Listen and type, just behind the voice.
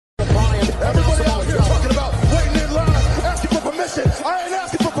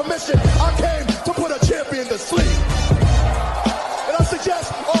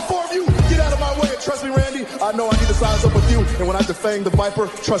attitude, and when I defang the Viper,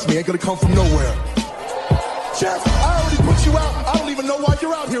 trust me, ain't gonna come from nowhere. Jeff, I already put you out. I don't even know why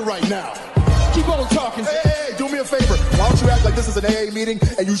you're out here right now. Keep on talking. Hey, do me a favor. Why don't you act like this is an AA meeting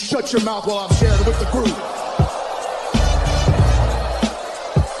and you shut your mouth while I'm sharing with the group?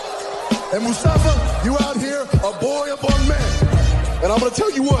 And Mustafa, you out here, a boy among men. And I'm gonna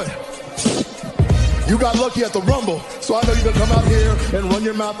tell you what. You got lucky at the Rumble, so I know you're gonna come out here and run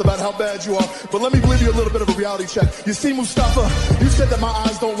your mouth about how bad you are. But let me give you a little bit of a reality check. You see, Mustafa, you said that my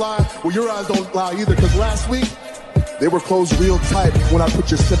eyes don't lie. Well, your eyes don't lie either, because last week, they were closed real tight when I put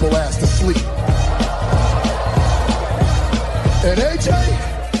your simple ass to sleep. And AJ,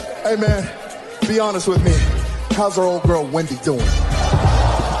 hey man, be honest with me. How's our old girl Wendy doing?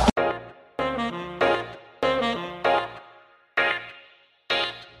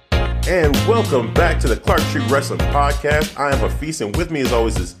 And welcome back to the Clark Street Wrestling Podcast. I am Hafiz, and with me as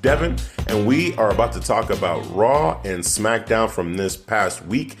always is Devin, and we are about to talk about Raw and SmackDown from this past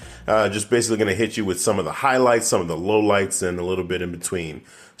week. Just basically going to hit you with some of the highlights, some of the lowlights, and a little bit in between.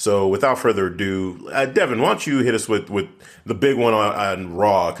 So without further ado, Devin, why don't you hit us with the big one on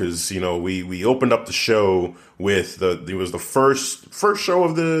Raw? Because, you know, we opened up the show with it was the first show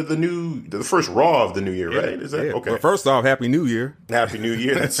of the first Raw of the new year, right? Is that okay? Well, first off, Happy New Year. Happy New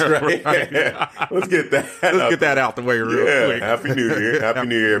Year. That's right. Let's get that. Get that out the way real quick. Happy New Year. Happy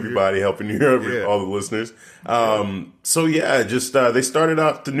New Year, everybody. Happy New Year, all the listeners. So they started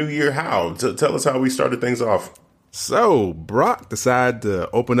off the new year. How? Tell us how we started things off. So Brock decided to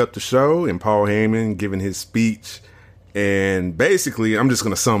open up the show, and Paul Heyman giving his speech. And basically, I'm just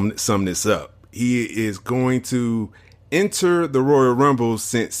going to sum this up. He is going to enter the Royal Rumble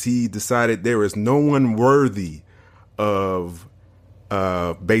since he decided there is no one worthy of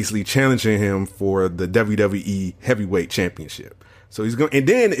basically challenging him for the WWE Heavyweight Championship. So he's going, and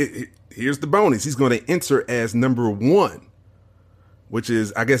then here's the bonus: he's going to enter as number one, which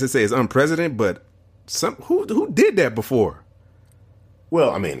is, I guess it says unprecedented, but who did that before?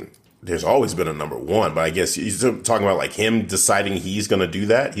 Well, I mean, there's always been a number one, but I guess he's talking about like him deciding he's going to do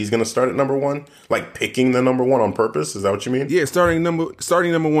that. He's going to start at number one, like picking the number one on purpose. Is that what you mean? Yeah, starting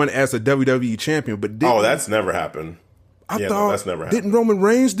number one as a WWE champion. But that's never happened. I thought that's never happened. Didn't Roman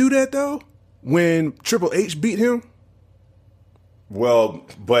Reigns do that though when Triple H beat him? Well,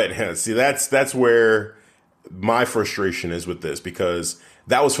 but see, that's where my frustration is with this, because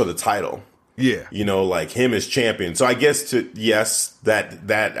that was for the title. Yeah. You know, like him as champion. So I guess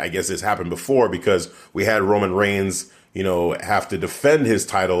that I guess has happened before, because we had Roman Reigns, you know, have to defend his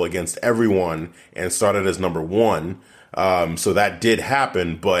title against everyone and started as number one. So that did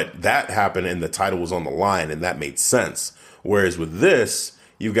happen, but that happened and the title was on the line, and that made sense. Whereas with this,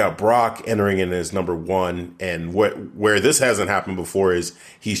 you've got Brock entering in as number one, and where this hasn't happened before is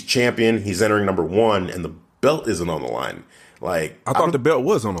he's champion, he's entering number one, and the belt isn't on the line. Like, I thought the belt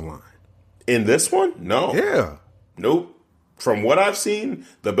was on the line. In this one? No. Yeah. Nope. From what I've seen,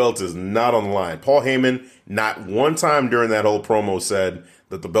 the belt is not on the line. Paul Heyman, not one time during that whole promo said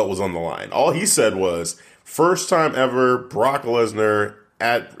that the belt was on the line. All he said was, first time ever, Brock Lesnar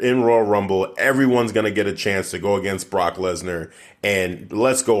in Royal Rumble, everyone's going to get a chance to go against Brock Lesnar, and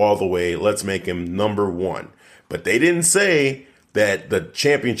let's go all the way. Let's make him number one. But they didn't say that the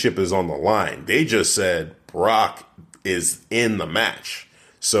championship is on the line. They just said Brock is in the match.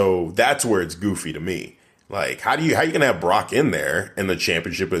 So that's where it's goofy to me. Like, how you gonna have Brock in there and the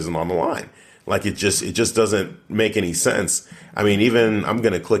championship isn't on the line? Like, it just doesn't make any sense. I mean, even I'm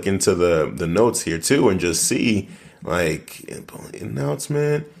gonna click into the notes here too and just see, like,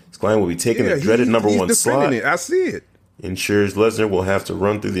 announcement. This client will be taking the dreaded number one slot. I see it. Ensures Lesnar will have to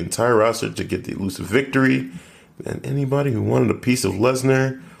run through the entire roster to get the elusive victory. And anybody who wanted a piece of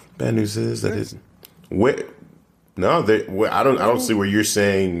Lesnar, bad news is that it's No, I don't see where you're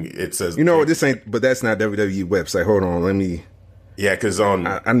saying it says. You know, this ain't, but that's not WWE website. Hold on, let me. Yeah, because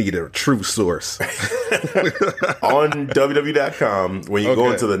I need a true source. On WWE.com, when you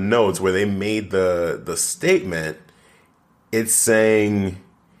go into the notes where they made the statement, it's saying,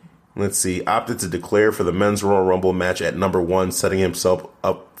 let's see, opted to declare for the Men's Royal Rumble match at number one, setting himself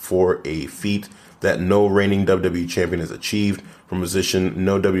up for a feat that no reigning WWE champion has achieved, from a position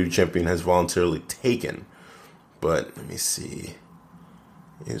no WWE champion has voluntarily taken. But let me see.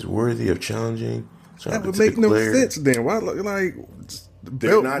 Is worthy of challenging. That would make no sense then. Why, like,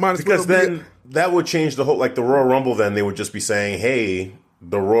 they're not, because then that would change the whole, like the Royal Rumble. Then they would just be saying, hey,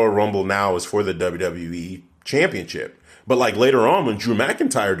 the Royal Rumble now is for the WWE Championship. But like later on, when Drew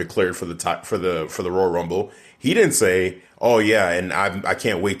McIntyre declared for the Royal Rumble, he didn't say, oh yeah, and I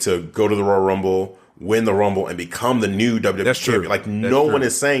can't wait to go to the Royal Rumble win the Rumble and become the new WWE That's true. champion. Like, That's no true. one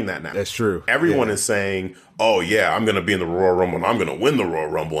is saying that now. That's true. Everyone Yeah. is saying, oh, yeah, I'm going to be in the Royal Rumble and I'm going to win the Royal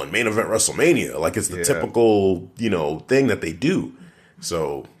Rumble and main event WrestleMania. Like, it's the Yeah. typical, thing that they do.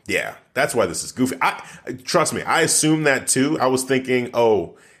 So, yeah, that's why this is goofy. Trust me, I assumed that too. I was thinking,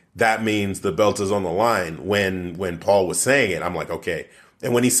 oh, that means the belt is on the line when Paul was saying it. I'm like, okay.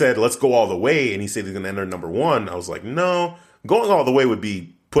 And when he said, let's go all the way, and he said he's going to enter number one, I was like, no, going all the way would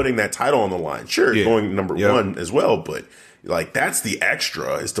be putting that title on the line. Sure, Yeah. going number Yep. one as well, but like that's the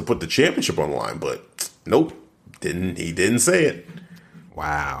extra is to put the championship on the line. But nope, he didn't say it.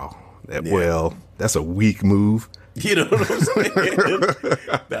 Wow. Yeah. Well, that's a weak move. You know what I'm saying?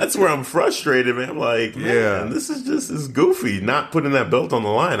 That's where I'm frustrated, man. I'm like, Yeah. man, this is goofy, not putting that belt on the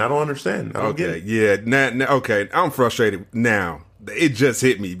line. I don't understand. I don't get it. Yeah. Now, okay. I'm frustrated now. It just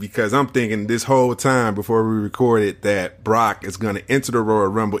hit me because I'm thinking this whole time before we recorded that Brock is going to enter the Royal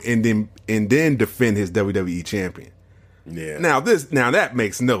Rumble and then defend his WWE champion. Yeah. Now that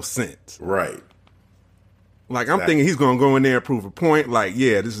makes no sense. Right. Like I'm thinking he's going to go in there and prove a point. Like,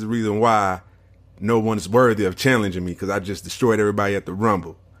 yeah, this is the reason why no one is worthy of challenging me because I just destroyed everybody at the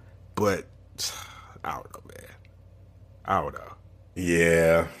Rumble. But I don't know, man. I don't know.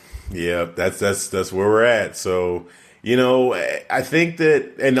 Yeah. That's where we're at. So, I think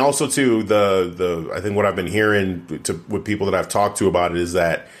that, and also too, I think what I've been hearing with people that I've talked to about it is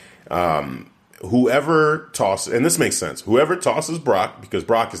that whoever tosses, and this makes sense, whoever tosses Brock, because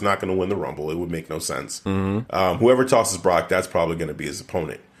Brock is not going to win the Rumble, it would make no sense. Mm-hmm. Whoever tosses Brock, that's probably going to be his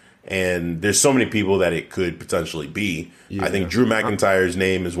opponent. And there's so many people that it could potentially be. Yeah. I think Drew McIntyre's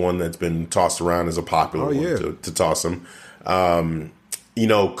name is one that's been tossed around as a popular one to toss him.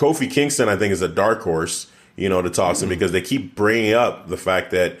 Kofi Kingston, I think, is a dark horse, to toss him because they keep bringing up the fact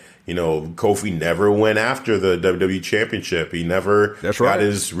that, Kofi never went after the WWE Championship. He never got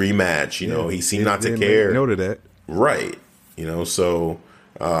his rematch. He seemed not to care. Noted that. Right. So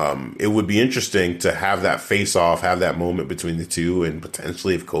it would be interesting to have that face-off, have that moment between the two, and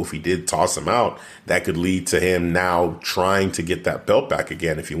potentially if Kofi did toss him out, that could lead to him now trying to get that belt back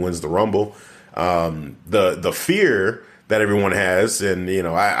again if he wins the Rumble. The fear that everyone has, and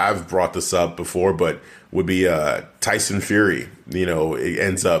I've brought this up before, but would be Tyson Fury. It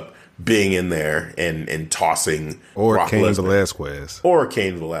ends up being in there and tossing or Brock Cain Lesnar. Velasquez. Or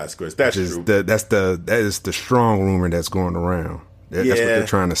Cain Velasquez. That's true. That is the strong rumor that's going around. That's what they're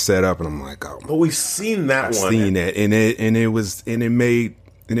trying to set up, and I'm like, oh. But we've seen that I've one. Seen that, and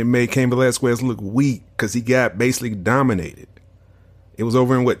it made Cain Velasquez look weak because he got basically dominated. It was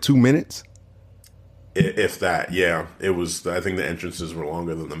over in 2 minutes. If that, yeah. It was, I think the entrances were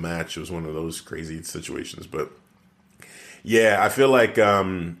longer than the match. It was one of those crazy situations. But, yeah, I feel like,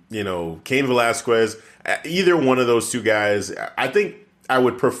 Cain Velasquez, either one of those two guys, I think I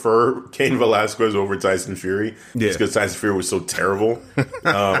would prefer Cain Velasquez over Tyson Fury. Just because Tyson Fury was so terrible.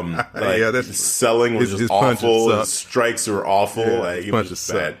 Selling was just awful. His strikes were awful. It was just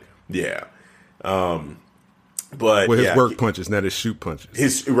bad. Yeah. But his work punches, not his shoot punches.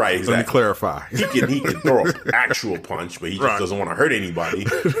 Exactly. Let me clarify. He can throw an actual punch, but he just doesn't want to hurt anybody.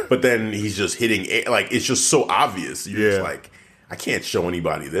 But then he's just hitting it's just so obvious. You're just like, I can't show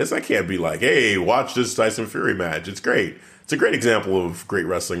anybody this. I can't be like, hey, watch this Tyson Fury match. It's great. It's a great example of great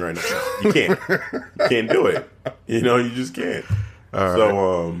wrestling right now. You can't do it. You just can't.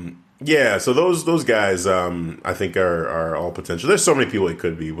 So those guys, I think are all potential. There's so many people it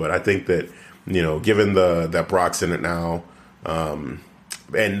could be, but I think that. Given that Brock's in it now, and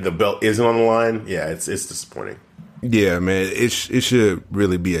the belt isn't on the line, it's disappointing. Yeah, man, it should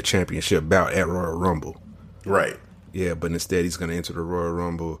really be a championship bout at Royal Rumble, right? Yeah, but instead he's going to enter the Royal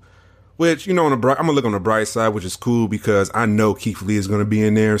Rumble, which I'm gonna look on the bright side, which is cool because I know Keith Lee is going to be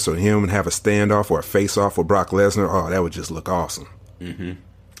in there, so him and have a standoff or a face off with Brock Lesnar, that would just look awesome. Mm-hmm.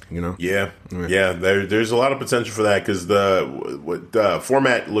 Yeah. There's a lot of potential for that because the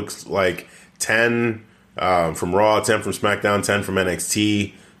format looks like 10 from Raw, 10 from SmackDown, 10 from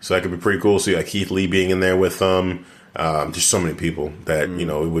NXT. So that could be pretty cool. So you got Keith Lee being in there with them. Just so many people that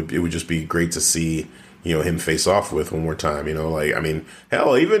it would just be great to see him face off with one more time.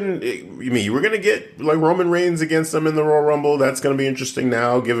 Hell, even you were gonna get like Roman Reigns against them in the Royal Rumble. That's gonna be interesting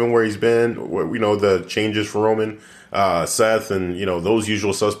now, given where he's been. The changes for Roman, Seth, and those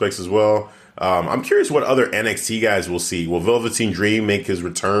usual suspects as well. I'm curious what other NXT guys we'll see. Will Velveteen Dream make his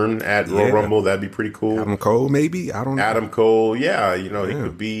return at Royal Rumble? That'd be pretty cool. Adam Cole, maybe? I don't know. Adam Cole, he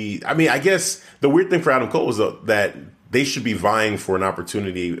could be. I guess the weird thing for Adam Cole is that they should be vying for an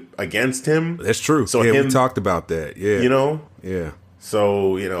opportunity against him. That's true. So we talked about that. Yeah. Yeah.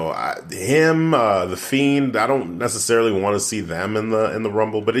 So, him, the Fiend, I don't necessarily want to see them in the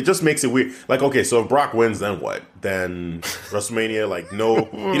Rumble, but it just makes it weird. Like, okay, so if Brock wins, then what? Then WrestleMania, no,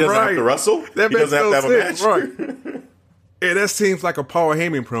 he doesn't have to wrestle. He doesn't have to have a match. Right. Yeah, that seems like a Paul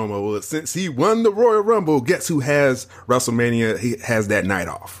Heyman promo. Well, since he won the Royal Rumble, guess who has WrestleMania? He has that night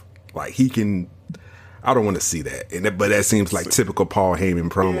off. Like, he can. I don't want to see that, but that seems like typical Paul Heyman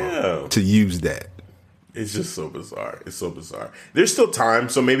promo to use that. It's just so bizarre. It's so bizarre. There's still time,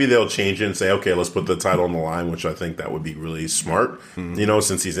 so maybe they'll change it and say, okay, let's put the title on the line, which I think that would be really smart.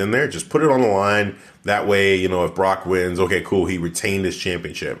 Since he's in there, just put it on the line. That way, if Brock wins, okay, cool, he retained his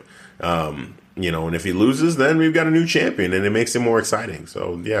championship. And if he loses, then we've got a new champion, and it makes it more exciting.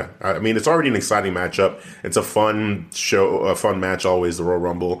 So, yeah, I mean, it's already an exciting matchup. It's a fun show, a fun match always, the Royal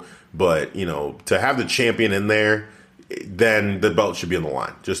Rumble. But, to have the champion in there, then the belt should be on the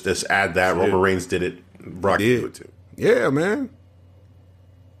line. Just add that. Roman Reigns did it. Brock can do it too. Yeah, man.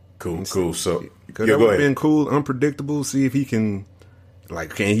 Cool. So, that would have been cool, unpredictable. See if he can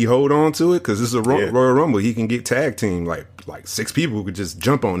he hold on to it? Because this is a Royal Rumble. He can get tag team. Like 6 people could just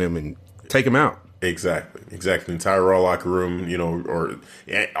jump on him and take him out. Exactly. The entire Raw locker room, or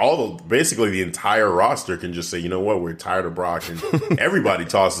basically the entire roster can just say, you know what, we're tired of Brock, and everybody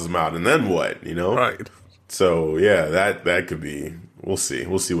tosses him out, and then what? Right. So yeah, that could be. We'll see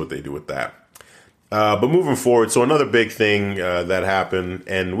what they do with that. But moving forward, so another big thing that happened,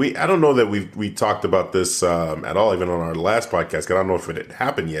 and I don't know that we talked about this at all, even on our last podcast, 'cause I don't know if it had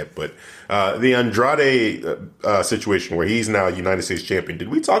happened yet, but the Andrade situation where he's now United States champion. Did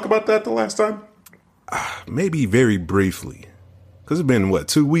we talk about that the last time? Maybe very briefly, because it's been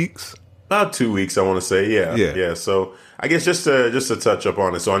 2 weeks? About 2 weeks, I want to say. Yeah. So I guess just to touch up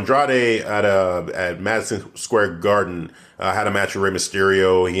on it. So Andrade at Madison Square Garden had a match with Rey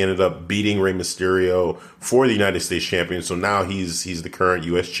Mysterio. He ended up beating Rey Mysterio for the United States champion. So now he's the current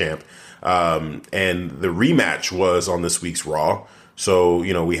U.S. champ. And the rematch was on this week's Raw. So,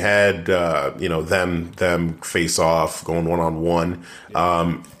 we had, them face off, going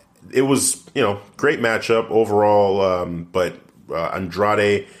 1-on-1. It was, great matchup overall. But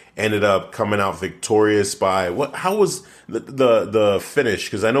Andrade ended up coming out victorious by how was the finish?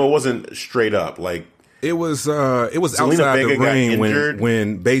 Because I know it wasn't straight up. It was outside the ring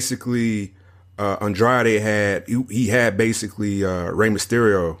when basically Andrade had basically Rey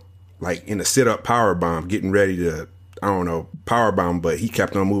Mysterio in a sit up power bomb, getting ready to power bomb, but he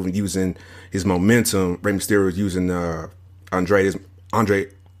kept on moving using his momentum. Rey Mysterio was using Andrade's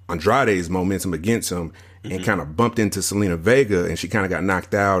momentum against him, and kind of bumped into Zelina Vega, and she kind of got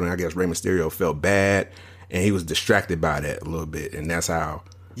knocked out, and I guess Rey Mysterio felt bad, and he was distracted by that a little bit, and that's how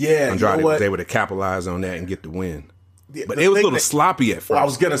Andrade was able to capitalize on that and get the win. Yeah, but it was a little sloppy at first. Well, I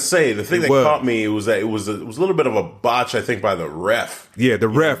was gonna say the thing that caught me was that it was a little bit of a botch, I think, by the ref. Yeah, the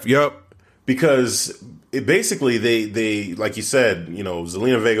ref. Yep. Because basically they like you said,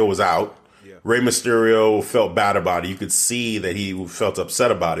 Zelina Vega was out. Yeah. Rey Mysterio felt bad about it. You could see that he felt upset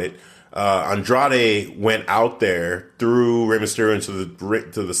about it. Andrade went out there, threw Rey Mysterio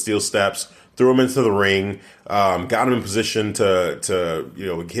into the steel steps, threw him into the ring, got him in position to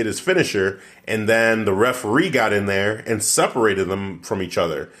hit his finisher, and then the referee got in there and separated them from each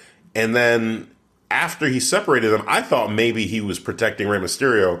other. And then after he separated them, I thought maybe he was protecting Rey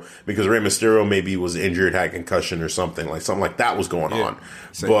Mysterio because Rey Mysterio maybe was injured, had concussion or something like that was going on.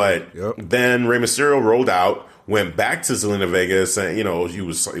 But then Rey Mysterio rolled out, went back to Zelina Vega, saying, he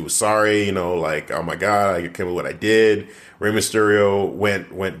was sorry, oh my God, I can't believe what I did. Rey Mysterio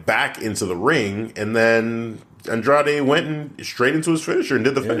went back into the ring, and then Andrade went straight into his finisher and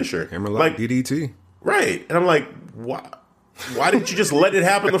did the finisher. Hammerlock DDT. Right. And I'm like, why didn't you just let it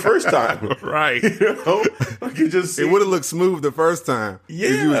happen the first time? Right. It would have looked smooth the first time. Yeah.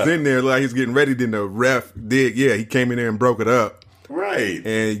 If he was in there like he's getting ready, then the ref did. Yeah, he came in there and broke it up. Right.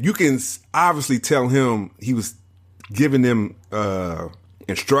 And you can obviously tell him he was giving them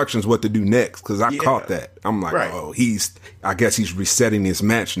instructions what to do next, because I caught that. I'm like, I guess he's resetting his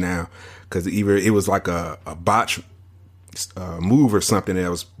match now, because either it was like a botch move or something that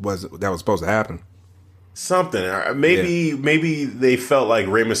was supposed to happen. Something. Maybe they felt like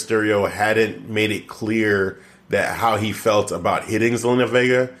Rey Mysterio hadn't made it clear that how he felt about hitting Zelina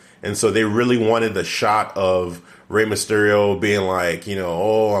Vega, and so they really wanted the shot of Rey Mysterio being like,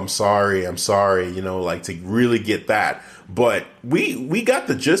 oh, I'm sorry, to really get that. But we got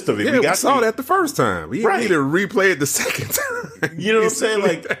the gist of it. Yeah, we saw that the first time. We need to replay it the second time. You know what I'm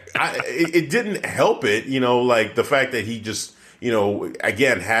saying? It didn't help it, the fact that he just,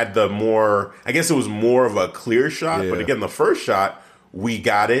 again, had the more, I guess it was more of a clear shot. Yeah. But again, the first shot, we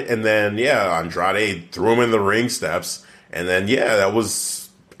got it. And then, Andrade threw him in the ring steps. And then that was,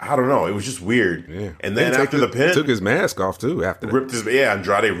 I don't know, it was just weird. Yeah. And then after the pin, took his mask off too. After that.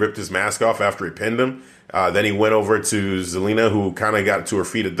 Andrade ripped his mask off after he pinned him. Then he went over to Zelina, who kind of got to her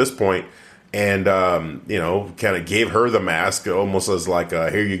feet at this point, and kind of gave her the mask, almost as like,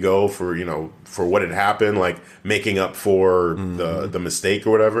 here you go for what had happened, like making up for the mistake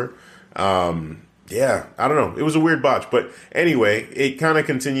or whatever. I don't know. It was a weird botch, but anyway, it kind of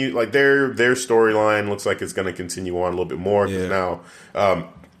continued. Like their storyline looks like it's going to continue on a little bit more because now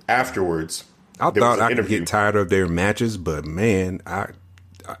afterwards, I thought I could get tired of their matches, but man,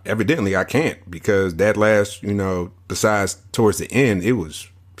 evidently I can't, because that last, besides towards the end, it was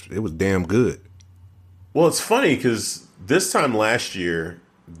damn good. Well, it's funny because this time last year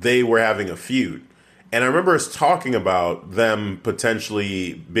they were having a feud. And I remember us talking about them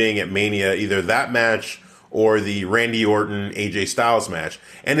potentially being at Mania, either that match or the Randy Orton AJ Styles match.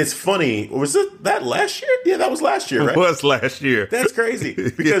 And it's funny, was it that last year? Yeah, that was last year, right? It was last year. That's crazy.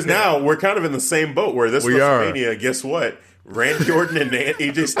 Because now we're kind of in the same boat where this WrestleMania, guess what? Randy Orton and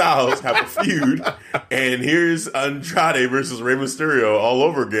AJ Styles have a feud, and here's Andrade versus Rey Mysterio all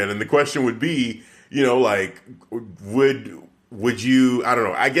over again. And the question would be, would you? I don't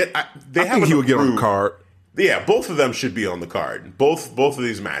know. I think he would get on the card. Yeah, both of them should be on the card. Both of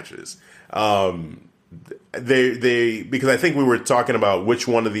these matches. They because I think we were talking about which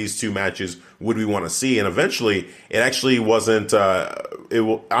one of these two matches would we want to see, and eventually it actually wasn't.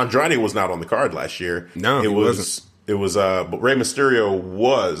 Andrade was not on the card last year. No, it wasn't. It was. But Rey Mysterio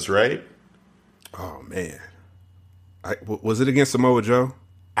was, right. Oh man, was it against Samoa Joe?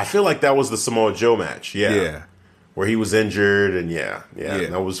 I feel like that was the Samoa Joe match. Yeah. Where he was injured, and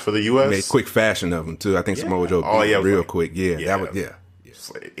that was for the U.S. Made quick fashion of him too. I think Samoa Joe real quick. That was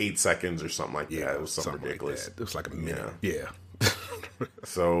It's like 8 seconds or something like that. It was something ridiculous. Like it was like a minute. Yeah.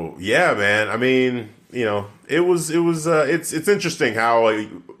 So man. I mean, it was. It's interesting how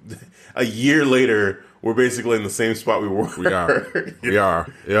a year later we're basically in the same spot we were. We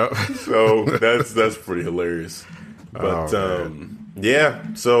are. Yep. So that's pretty hilarious. But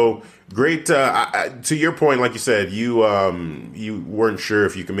so. Great. To your point, like you said, you weren't sure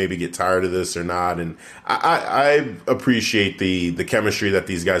if you could maybe get tired of this or not, and I appreciate the chemistry that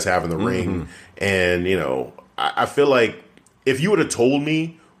these guys have in the ring, and I feel like if you would have told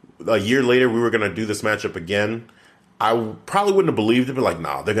me a year later we were going to do this matchup again, I probably wouldn't have believed it. But like,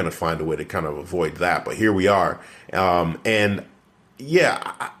 nah, they're going to find a way to kind of avoid that. But here we are, and.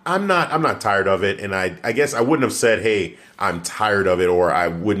 Yeah, I'm not tired of it, and I guess I wouldn't have said, "Hey, I'm tired of it," or I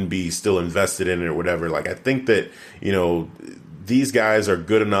wouldn't be still invested in it or whatever. Like, I think that these guys are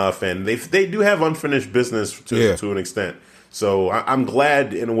good enough, and they do have unfinished business to an extent. So I'm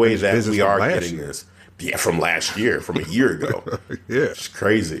glad in a way that we are getting this. Yeah, from last year, from a year ago. It's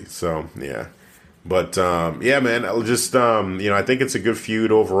crazy. So but man, I'll just I think it's a good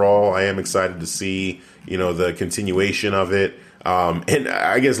feud overall. I am excited to see the continuation of it. And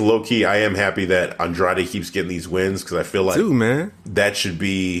I guess low key, I am happy that Andrade keeps getting these wins, because I feel like that should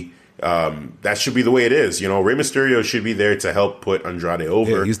be the way it is. Rey Mysterio should be there to help put Andrade over.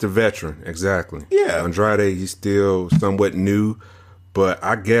 Yeah, he's the veteran, exactly. Yeah, Andrade, he's still somewhat new, but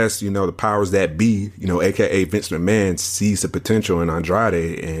I guess the powers that be, aka Vince McMahon, sees the potential in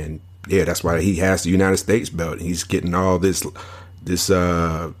Andrade, and that's why he has the United States belt. He's getting all this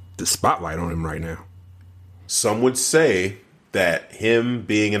the spotlight on him right now. Some would say that him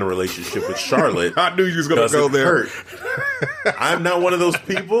being in a relationship with Charlotte, I knew you was going to go there. Hurt. I'm not one of those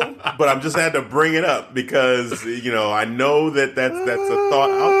people, but I'm just had to bring it up because I know that's a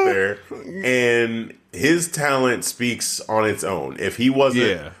thought out there, and his talent speaks on its own. If he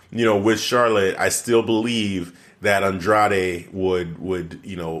wasn't, with Charlotte, I still believe that Andrade would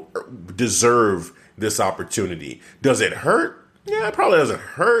deserve this opportunity. Does it hurt? Yeah, it probably doesn't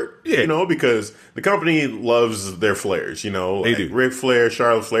hurt, because the company loves their flares, They do. Ric Flair,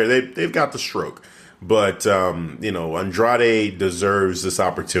 Charlotte Flair, they've got the stroke. But, Andrade deserves this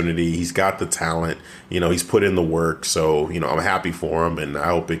opportunity. He's got the talent. He's put in the work. So, I'm happy for him, and I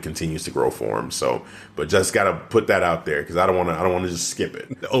hope it continues to grow for him. So, but just got to put that out there, because I don't want to just skip it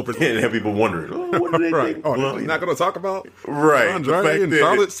and have people wondering, what do they think? Oh, well, you're not going to talk about Andrade and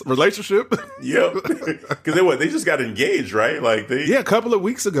Charlotte's relationship? Yep. Because they just got engaged, right? Like a couple of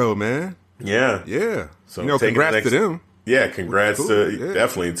weeks ago, man. Yeah. So congrats to them. Yeah, congrats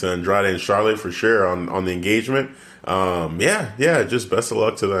definitely to Andrade and Charlotte for sure on the engagement. Just best of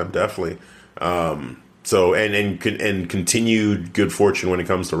luck to them, definitely. So and continued good fortune when it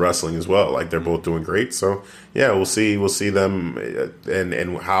comes to wrestling as well. Like, they're both doing great. So we'll see them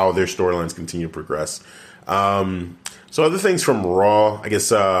and how their storylines continue to progress. So other things from Raw, I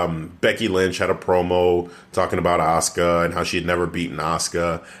guess Becky Lynch had a promo talking about Asuka and how she had never beaten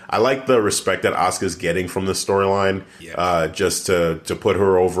Asuka. I like the respect that Asuka's getting from this storyline, just to put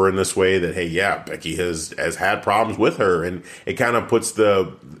her over in this way that, hey, yeah, Becky has had problems with her, and it kind of puts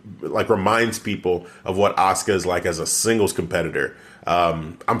reminds people of what Asuka is like as a singles competitor.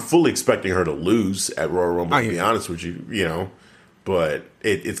 I'm fully expecting her to lose at Royal Rumble, to be honest with you, but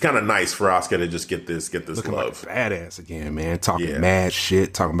it's kind of nice for Asuka to just get this Looking love. like badass again, man. Talking mad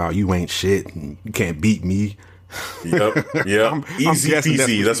shit, talking about you ain't shit and you can't beat me. Yep. Easy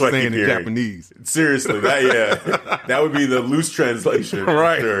peasy. That's what I keep hearing. In Japanese. Seriously, that would be the loose translation,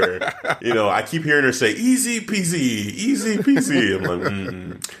 right? Sure. I keep hearing her say "easy peasy."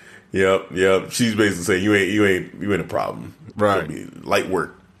 I'm like, Yep. She's basically saying you ain't a problem, right? Light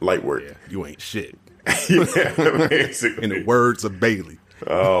work. Yeah, you ain't shit. Yeah, basically. In the words of Bailey.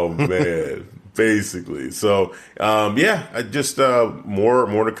 Oh man, basically. So, just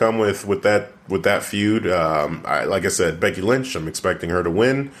more to come with that feud. Like I said, Becky Lynch. I'm expecting her to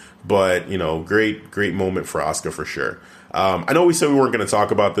win, but great moment for Asuka for sure. I know we said we weren't going to talk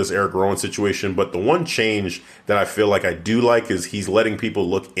about this Eric Rowan situation, but the one change that I feel like I do like is he's letting people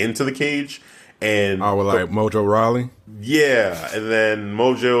look into the cage. And Mojo Rawley? Yeah. And then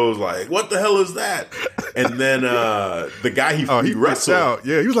Mojo's like, what the hell is that? And then the guy he wrestled out.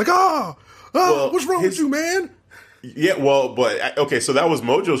 Yeah, he was like, what's wrong with you, man? Yeah, okay, so that was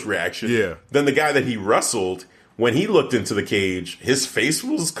Mojo's reaction. Yeah. Then the guy that he wrestled, when he looked into the cage, his face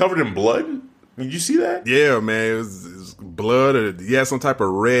was covered in blood. Did you see that? Yeah, man. It was blood, or he had some type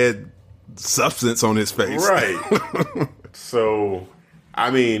of red substance on his face. Right. So, I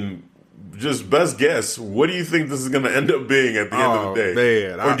mean, just best guess, what do you think this is going to end up being at the end of the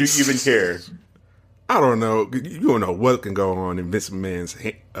day? Man, or do you even care? I don't know. You don't know what can go on in Vince McMahon's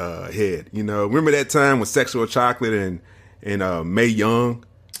head. Remember that time when Sexual Chocolate and Mae Young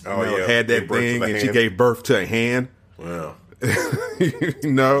had that thing and she gave birth to a hand? Wow.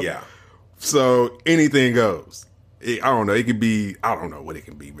 Yeah. So anything goes. I don't know. It could be, I don't know what it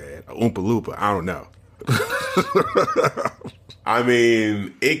can be, man. A Oompa Loompa. I don't know. I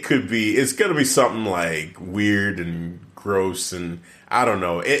mean, it's going to be something like weird and gross, and I don't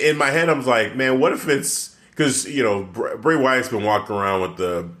know. In my head, I was like, man, what if it's, because, Bray Wyatt's been walking around with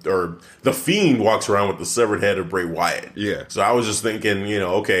the Fiend walks around with the severed head of Bray Wyatt. Yeah. So I was just thinking,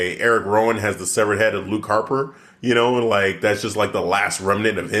 okay, Eric Rowan has the severed head of Luke Harper, and like, that's just like the last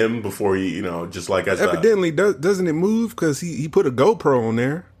remnant of him before he, just like as evidently, doesn't it move? Because he put a GoPro on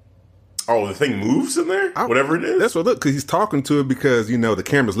there. Oh, the thing moves in there? Whatever it is? That's what, look, because he's talking to it because, the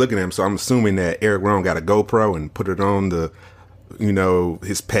camera's looking at him. So I'm assuming that Eric Rowan got a GoPro and put it on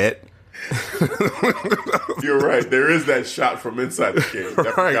his pet. You're right. There is that shot from inside the cage.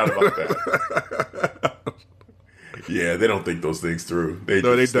 I forgot about that. Yeah, they don't think those things through. They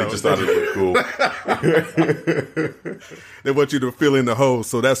just thought it looked cool. They want you to fill in the holes.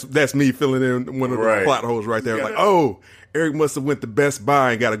 So that's me filling in one of the plot holes right there. Like, Eric must have went to Best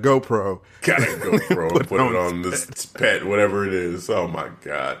Buy and got a GoPro. Got a GoPro and put it on this pet, whatever it is. Oh, my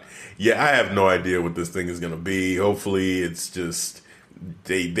God. Yeah, I have no idea what this thing is going to be. Hopefully, it's just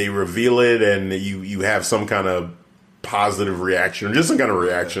they reveal it and you have some kind of positive reaction or just some kind of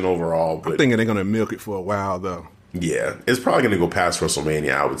reaction overall. But I'm thinking they're going to milk it for a while, though. Yeah, it's probably going to go past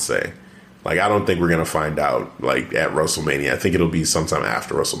WrestleMania, I would say. Like, I don't think we're going to find out, like, at WrestleMania. I think it'll be sometime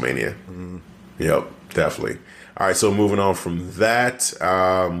after WrestleMania. Mm-hmm. Yep, definitely. All right, so moving on from that,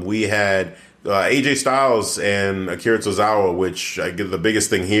 we had AJ Styles and Akira Tozawa, which I get the biggest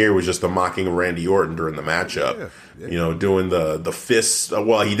thing here was just the mocking of Randy Orton during the matchup. Yeah. Doing the fists.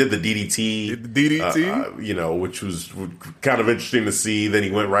 He did the DDT. Which was kind of interesting to see. Then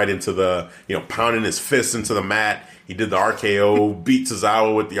he went right into the, pounding his fists into the mat. He did the RKO, beat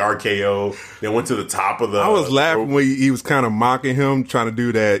Tozawa with the RKO. Then went to the top of the. I was laughing when he was kind of mocking him, trying to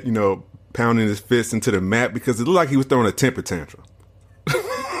do that, pounding his fist into the mat because it looked like he was throwing a temper tantrum.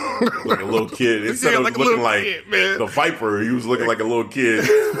 Like a little kid. Instead of looking like the Viper, he was looking like a little kid,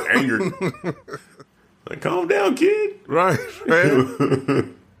 angered. Like, calm down, kid. Right,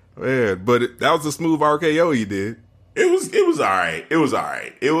 man. Man, but that was a smooth RKO he did. It was all right. It was all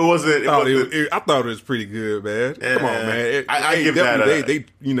right. It wasn't. I thought it was pretty good, man. Come on, man. I give that. They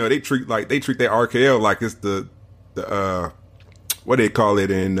treat that RKO like it's the what they call it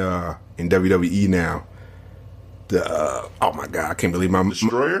in WWE now. Oh my God, I can't believe my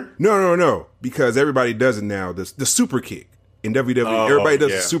Destroyer. No, because everybody does it now. The super kick in WWE, everybody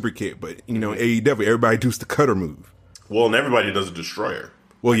does the super kick, but in AEW, everybody does the cutter move. Well, and everybody does a Destroyer.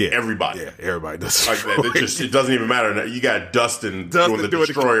 Well, yeah, everybody. Yeah, everybody does. Like that. It doesn't even matter. You got Dustin doing the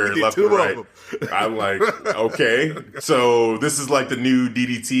destroyer left and right. I'm like, okay, so this is like the new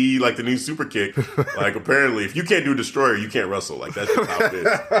DDT, like the new super kick. Like apparently, if you can't do a destroyer, you can't wrestle. Like that's just how it is.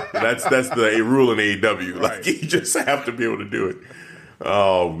 That's a rule in AEW. Like right. You just have to be able to do it.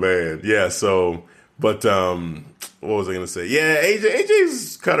 Oh man, yeah. So, but what was I gonna say? Yeah,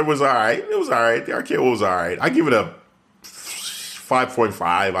 AJ's cutter was all right. It was all right. The RKO was all right. I give it a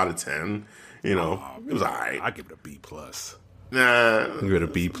 5.5 out of 10. You know, it was all right. I give it a B plus. Nah, I give it a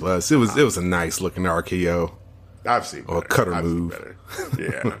B plus. It was a nice looking RKO. I've seen better. Or cutter move.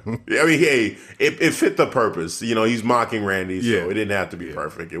 Yeah. I mean, hey, it fit the purpose. You know, he's mocking Randy, so it didn't have to be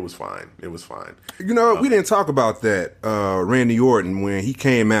perfect. It was fine. It was fine. You know, we didn't talk about that. Randy Orton, when he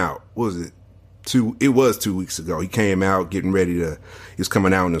came out, what was it? It was 2 weeks ago. He came out getting ready to. He was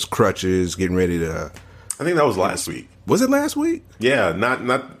coming out in his crutches, getting ready to. I think that was last week. Was it last week? Yeah,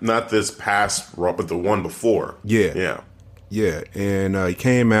 not this past Raw, but the one before. Yeah. And he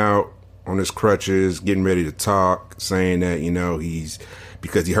came out on his crutches, getting ready to talk, saying that, you know,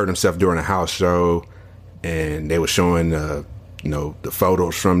 because he hurt himself during a house show, and they were showing the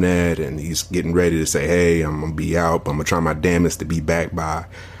photos from that, and he's getting ready to say, hey, I'm gonna be out, but I'm gonna try my damnedest to be back by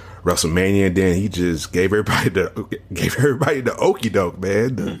WrestleMania. And then he just gave everybody the okie doke,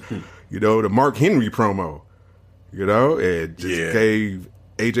 man. The Mark Henry promo, and just gave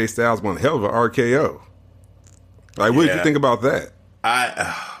AJ Styles one hell of an RKO. Like, what did you think about that?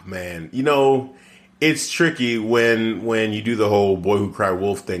 Man, it's tricky when you do the whole boy who cried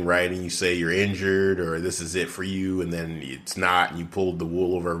wolf thing, right? And you say you're injured or this is it for you, and then it's not, and you pulled the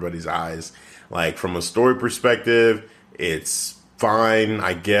wool over everybody's eyes. Like, from a story perspective, it's fine,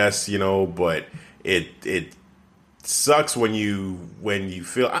 I guess, but it sucks when you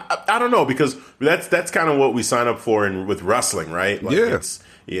feel I don't know, because that's kind of what we sign up for with wrestling, right? Like, it's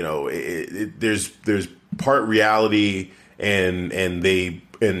there's part reality and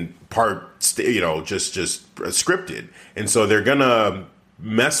part just scripted, and so they're gonna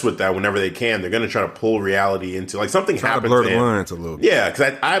mess with that whenever they can. They're gonna try to pull reality into, like, something happened blur to the him. lines a little bit. Yeah,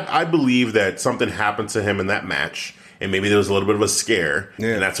 because I believe that something happened to him in that match, and maybe there was a little bit of a scare,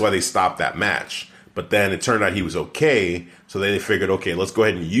 and that's why they stopped that match. But then it turned out he was okay, so they figured, okay, let's go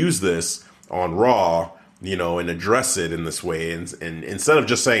ahead and use this on Raw, and address it in this way, and instead of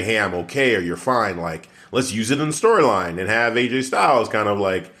just saying, hey, I'm okay, or you're fine, like, let's use it in the storyline and have AJ Styles kind of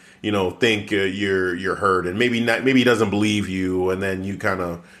like, think you're hurt, and maybe he doesn't believe you, and then you kind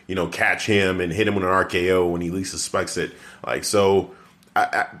of, catch him and hit him with an RKO when he least suspects it. Like, so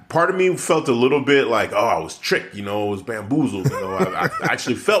part of me felt a little bit like, oh, I was tricked, it was bamboozled. I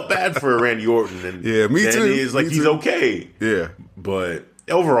actually felt bad for Randy Orton, and me too. He's like, he's okay. Yeah, but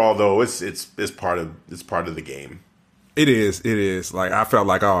overall, though, it's part of the game. It is. Like, I felt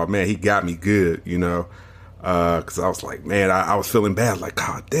like, oh man, he got me good, because I was like, man, I was feeling bad. Like,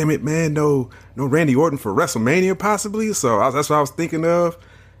 God damn it, man, no Randy Orton for WrestleMania possibly. So that's what I was thinking of.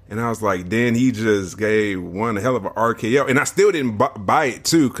 And I was like, then he just gave one hell of an RKO. And I still didn't buy it,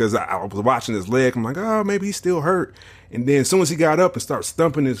 too, because I was watching his leg. I'm like, oh, maybe he's still hurt. And then as soon as he got up and started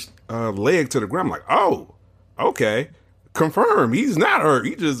stumping his leg to the ground, I'm like, oh, okay. Confirm. He's not hurt.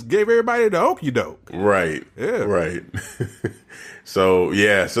 He just gave everybody the okie doke. Right. Yeah. Right. So,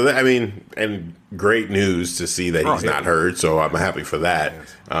 yeah. So, and great news to see that he's not hurt. So, I'm happy for that.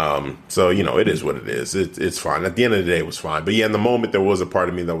 Yes. So, it is what it is. It's fine. At the end of the day, it was fine. But, yeah, in the moment, there was a part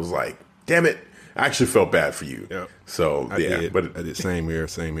of me that was like, damn it, I actually felt bad for you. Yep. So, I did. Same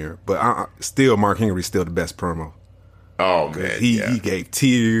here. But still, Mark Henry's still the best promo. Oh, man. He gave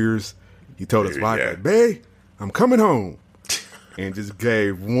tears. He told his wife, like, babe, I'm coming home. And just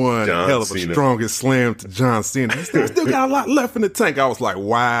gave one hell of a strongest slam to John Cena. He still got a lot left in the tank. I was like,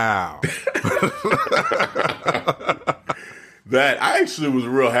 wow. That I actually was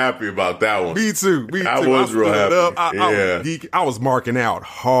real happy about that one. Me too. I was real happy. I was marking out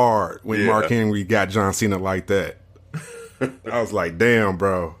hard when Mark Henry got John Cena like that. I was like, damn,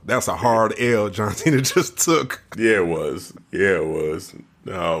 bro. That's a hard L John Cena just took. Yeah, it was.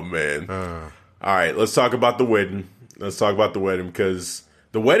 Oh, man. All right, let's talk about the wedding. Because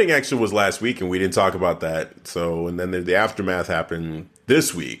the wedding actually was last week and we didn't talk about that. So, and then the aftermath happened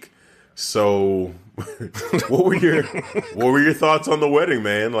this week. So, what were your thoughts on the wedding,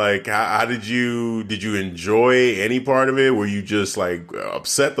 man? Like, how did you enjoy any part of it? Were you just like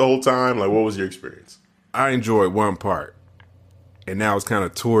upset the whole time? Like, what was your experience? I enjoyed one part, and that was kind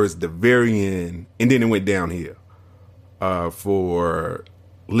of towards the very end, and then it went downhill. For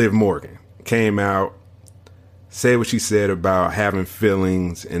Liv Morgan came out, said what she said about having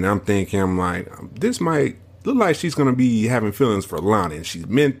feelings, and I'm like, this might looked like she's gonna be having feelings for Lana, and she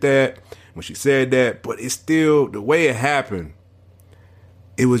meant that when she said that. But it's still the way it happened.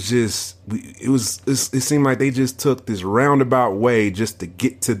 It was just, it seemed like they just took this roundabout way just to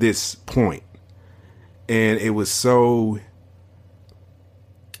get to this point. And it was so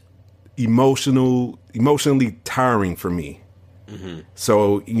emotionally tiring for me. Mm-hmm.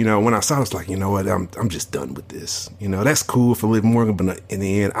 So, when I saw it, I was like, you know what, I'm just done with this. That's cool for Liv Morgan, but in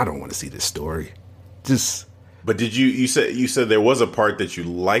the end, I don't want to see this story. But did you said there was a part that you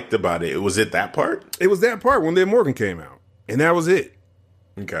liked about it. Was it that part? It was that part when Liv Morgan came out. And that was it.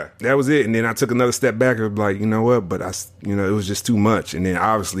 Okay. That was it. And then I took another step back and was like, you know what? But it was just too much. And then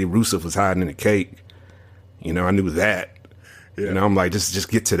obviously Rusev was hiding in the cake. I knew that. Yeah. I'm like,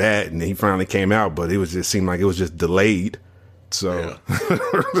 just get to that. And then he finally came out, but it seemed like it was just delayed. So yeah.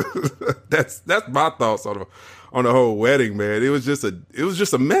 that's my thoughts on the whole wedding, man. It was just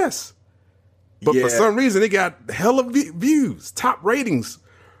a mess. But for some reason, it got hella views, top ratings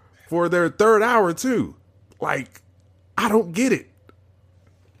for their third hour too. Like, I don't get it.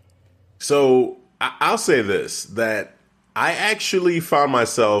 So I'll say this, that I actually found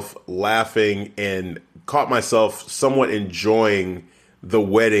myself laughing and caught myself somewhat enjoying the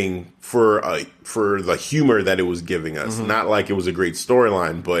wedding for the humor that it was giving us. Mm-hmm. Not like it was a great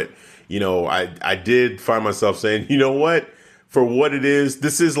storyline, but I did find myself saying, you know what? For what it is,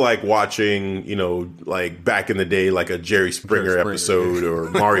 this is like watching, like back in the day, like a Jerry Springer episode or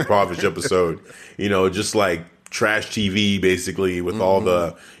Maury Povich episode, just like trash TV basically with all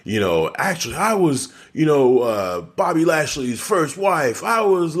the, actually I was, Bobby Lashley's first wife. I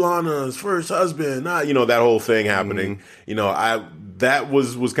was Lana's first husband. That whole thing happening. That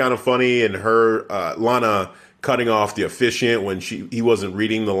was kind of funny, and her Lana cutting off the officiant when he wasn't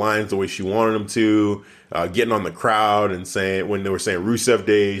reading the lines the way she wanted him to, getting on the crowd and saying, when they were saying Rusev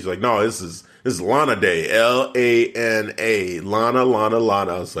Day, she's like, no, this is Lana Day, Lana,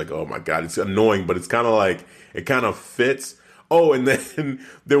 Lana. I was like, oh my God, it's annoying, but it's kind of like, it kind of fits. Oh, and then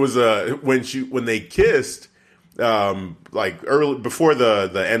there was when they kissed, like early before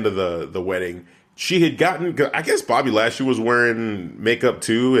the end of the wedding, she had gotten, I guess Bobby Lashley was wearing makeup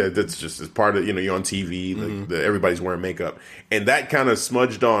too. That's just as part of, you're on TV, everybody's wearing makeup. And that kind of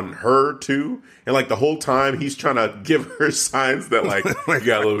smudged on her too. And like the whole time he's trying to give her signs that like, you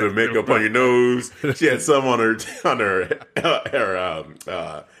got a little bit of makeup on your nose. She had some on her head,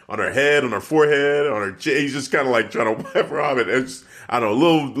 on her forehead, on her chin. He's just kind of like trying to wipe her off. And it's, I don't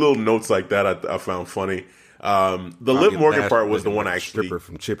know, little notes like that I found funny. The Liv Morgan part was the one actually. Stripper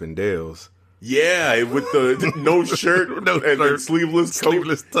from Chippendales. Yeah, with the no shirt and sleeveless coat.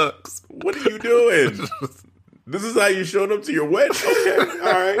 Sleeveless tux. What are you doing? This is how you showed up to your wedding? Okay,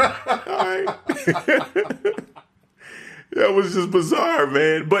 all right. That was just bizarre,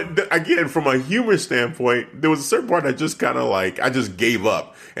 man. But again, from a humor standpoint, there was a certain part that just kind of like, I just gave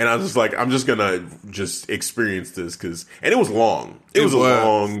up. And I was just like, I'm just going to just experience this and it was long. It was a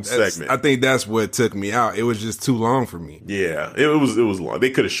long segment. I think that's what took me out. It was just too long for me. Yeah, it was long.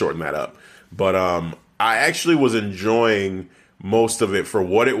 They could have shortened that up. But I actually was enjoying most of it for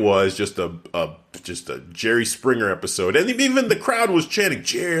what it was, just a Jerry Springer episode. And even the crowd was chanting,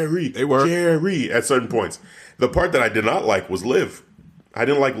 Jerry, they were. Jerry, at certain points. The part that I did not like was Liv. I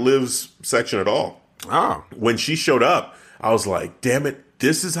didn't like Liv's section at all. Oh. When she showed up, I was like, damn it,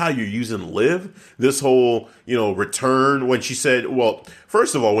 this is how you're using Liv? This whole, return, when she said, well,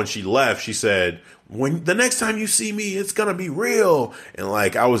 first of all, when she left, she said, when the next time you see me, it's going to be real. And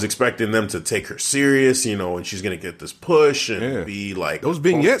like, I was expecting them to take her serious, and she's going to get this push and be like. Those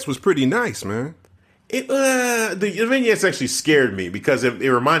vignettes was pretty nice, man. The vignettes actually scared me because it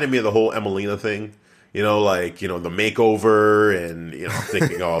reminded me of the whole Emelina thing. The makeover and,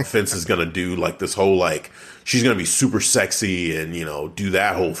 thinking, oh, Vince is going to do like this whole, like, she's going to be super sexy and, do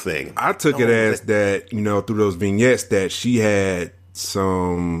that whole thing. I took it as that, through those vignettes that she had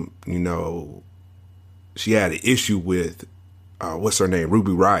some, she had an issue with, what's her name?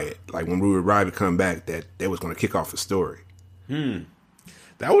 Ruby Riott. Like when Ruby Riott would come back, that they was going to kick off a story.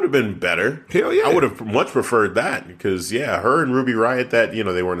 That would have been better. Hell yeah. I would have much preferred that because, her and Ruby Riott, that,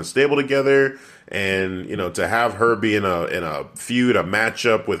 they were in a stable together. And, to have her be in a feud, a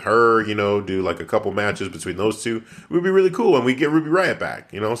matchup with her, do like a couple matches between those two would be really cool. And we get Ruby Riott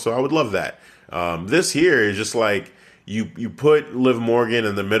back, so I would love that. This here is just like you put Liv Morgan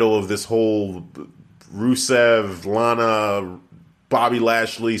in the middle of this whole Rusev, Lana, Bobby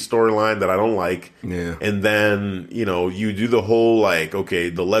Lashley storyline that I don't like. Yeah. And then, you do the whole like, okay,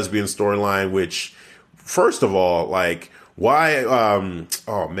 the lesbian storyline, which first of all, like, why?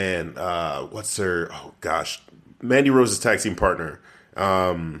 What's her? Oh gosh, Mandy Rose's tag team partner.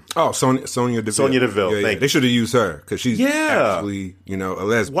 Sonya Deville. Sonya Deville. Yeah, they should have used her because she's Yeah. actually, a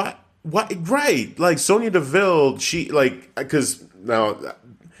lesbian. What? Right. Like Sonya Deville, because now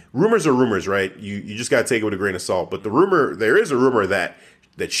rumors are rumors, right? You just got to take it with a grain of salt. But there is a rumor that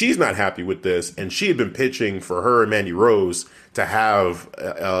she's not happy with this, and she had been pitching for her and Mandy Rose to have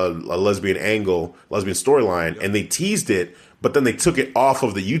a lesbian storyline, and they teased it, but then they took it off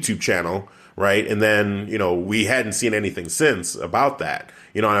of the YouTube channel, right? And then, we hadn't seen anything since about that.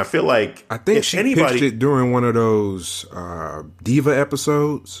 And I feel like I think she pitched it during one of those Diva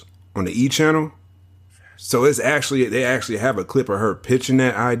episodes on the E channel. So they actually have a clip of her pitching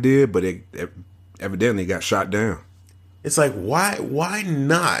that idea, but it evidently got shot down. It's like, why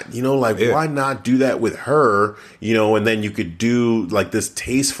not? Why not do that with her, and then you could do like this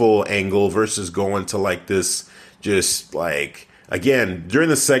tasteful angle versus going to like this just like, again, during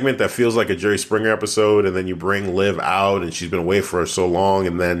the segment that feels like a Jerry Springer episode, and then you bring Liv out and she's been away for so long,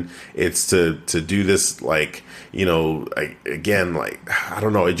 and then it's to do this like, again, like, I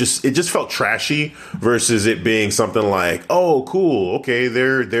don't know, it just felt trashy versus it being something like, oh, cool, okay,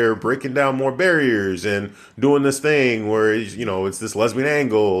 they're breaking down more barriers and doing this thing where it's this lesbian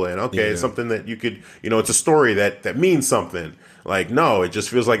angle, and it's something that you could, it's a story that means something. Like, no, it just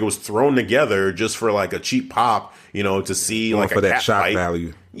feels like it was thrown together just for like a cheap pop, to see like for a that cat shock fight.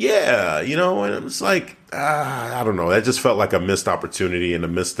 value. Yeah, and it's like, I don't know. That just felt like a missed opportunity and a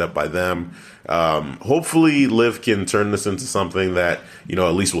misstep by them. Hopefully Liv can turn this into something that,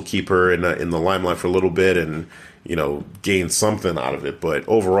 at least will keep her in the limelight for a little bit and, gain something out of it. But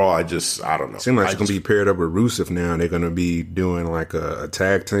overall, I don't know. Seems like she's going to be paired up with Rusev now. They're going to be doing like a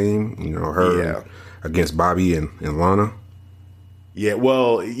tag team, her against Bobby and Lana. Yeah,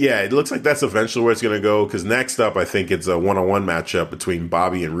 well, it looks like that's eventually where it's going to go, because next up, I think it's a one-on-one matchup between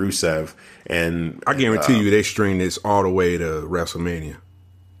Bobby and Rusev. And I guarantee you they string this all the way to WrestleMania.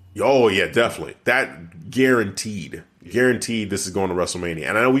 Oh, yeah, definitely. That guaranteed. Guaranteed this is going to WrestleMania.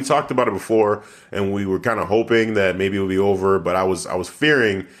 And I know we talked about it before, and we were kind of hoping that maybe it would be over, but I was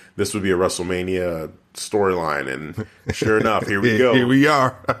fearing this would be a WrestleMania storyline, and sure enough, here we go. Here we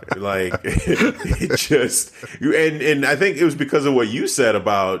are. Like, it just, and I think it was because of what you said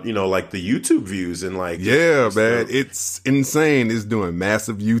about, like the YouTube views and like, man, it's insane. It's doing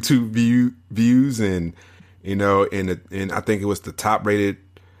massive YouTube views, and and I think it was the top rated.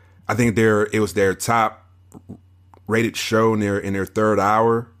 I think it was their top rated show in their third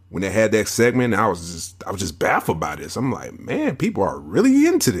hour when they had that segment. I was just baffled by this. I'm like, man, people are really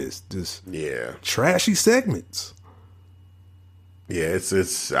into this trashy segments. Yeah,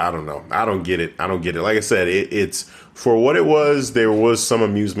 it's I don't know. I don't get it. Like I said, it's for what it was. There was some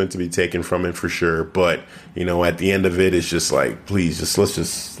amusement to be taken from it for sure. But at the end of it, it's just like, please, let's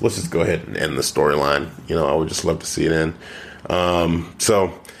just go ahead and end the storyline. I would just love to see it end.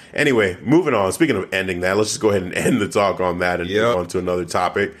 So anyway, moving on. Speaking of ending that, let's just go ahead and end the talk on that and move on to another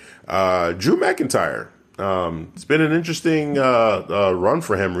topic. Drew McIntyre. It's been an interesting run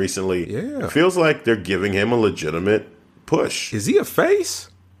for him recently. Yeah. It feels like they're giving him a legitimate push. Is he a face?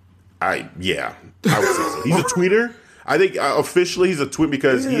 I would say so. He's a tweeter. I think officially he's a tweet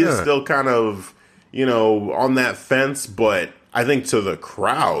because he is still kind of, on that fence. But I think to the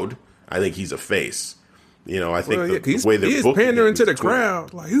crowd, I think he's a face. I think the way they're booking pandering to the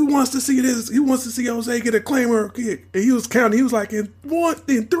crowd. Like, who wants to see this? Who wants to see Jose get a claimer kick? And he was counting. He was like, in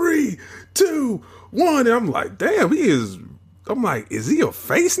 3, 2, 1. And I'm like, damn, I'm like, is he a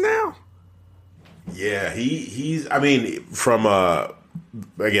face now? Yeah, he's. I mean, from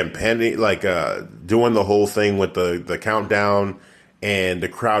again, pending doing the whole thing with the countdown and the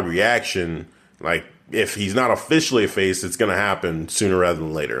crowd reaction. Like, if he's not officially a face, it's going to happen sooner rather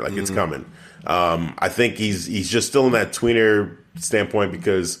than later. Like, it's coming. I think he's just still in that tweener standpoint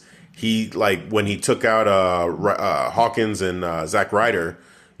because he, like, when he took out Hawkins and Zack Ryder,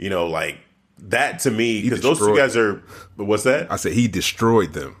 like that to me, because those two guys are. What's that? I said he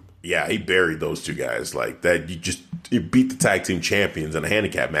destroyed them. Yeah, he buried those two guys like that. You beat the tag team champions in a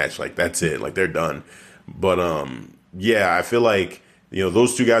handicap match. Like, that's it. Like, they're done. But I feel like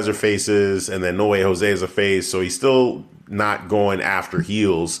those two guys are faces, and then No Way Jose is a face, so he's still not going after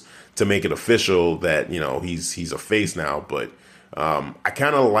heels to make it official that he's a face now. But I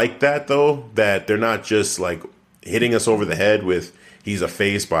kind of like that though, that they're not just like hitting us over the head with he's a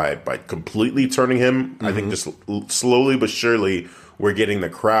face by completely turning him. I think just slowly but surely we're getting the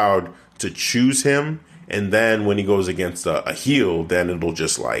crowd to choose him, and then when he goes against a heel, then it'll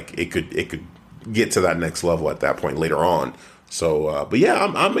just like it could get to that next level at that point later on. So, but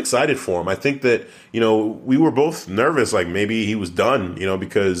yeah, I'm excited for him. I think that we were both nervous, like maybe he was done,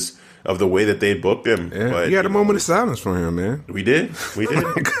 because of the way that they booked him. Yeah, But we had a moment of silence for him, man. We did.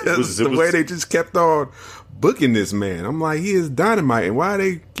 It was the way they just kept on booking this man. I'm like, he is dynamite, and why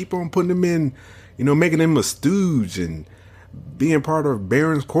they keep on putting him in, making him a stooge and being part of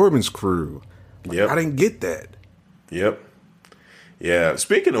Baron Corbin's crew. Yep. I didn't get that. Yep. Yeah.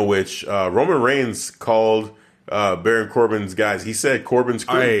 Speaking of which, Roman Reigns called Baron Corbin's guys. He said Corbin's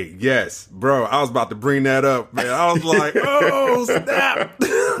crew. Hey, yes, bro. I was about to bring that up, man. I was like, oh, snap.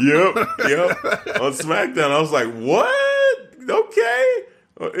 Yep. On SmackDown, I was like, what? Okay.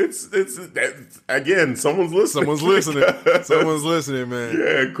 It's again, someone's listening. Someone's listening, man.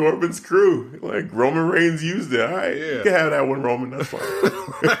 Yeah, Corbin's crew. Like, Roman Reigns used it. All right, Yeah. you can have that one, Roman. That's fine.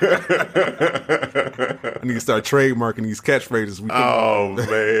 I need to start trademarking these catchphrases. Man.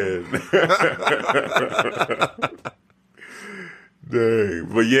 Dang.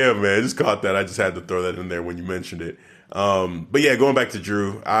 But yeah, man, I just caught that. I just had to throw that in there when you mentioned it. But yeah, going back to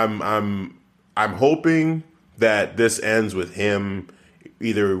Drew, I'm hoping that this ends with him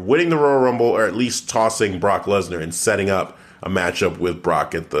either winning the Royal Rumble or at least tossing Brock Lesnar and setting up a matchup with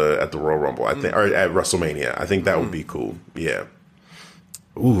Brock at the Royal Rumble. I think, or at WrestleMania. I think that would be cool. Yeah.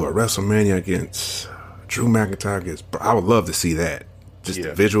 Ooh, a WrestleMania against Drew McIntyre against. I would love to see that. Just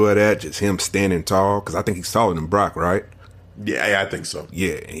the visual of that, just him standing tall, because I think he's taller than Brock, right? Yeah, I think so.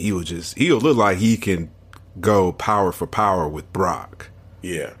 Yeah, and he'll look like he can go power for power with Brock.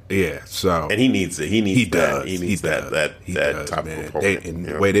 Yeah. Yeah, so. And he needs it. He needs that. He needs that type man. of opponent. And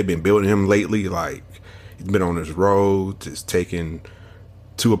the way they've been building him lately, like, he's been on his road, just taking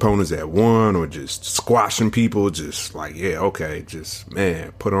two opponents at one or just squashing people, just like, yeah, okay, just,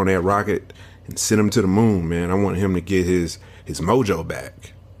 man, put on that rocket and send him to the moon, man. I want him to get his mojo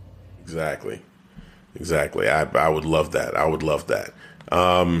back. Exactly. I would love that. I don't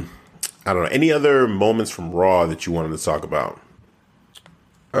know. Any other moments from Raw that you wanted to talk about?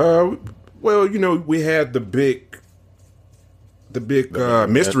 Well, we had the big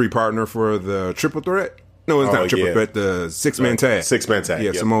mystery partner for the triple threat. No, it's not triple threat. The six-man tag. Yeah,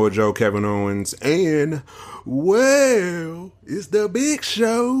 yep. Samoa Joe, Kevin Owens, and it's the Big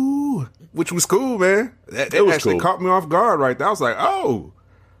Show, which was cool, man. That actually caught me off guard right there. I was like, oh,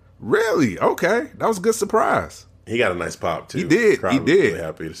 really? Okay, that was a good surprise. He got a nice pop too. He did. Crowd he was did. Really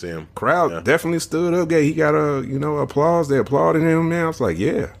happy to see him. Crowd definitely stood up. Yeah, he got applause. They applauded him. Man, I was like,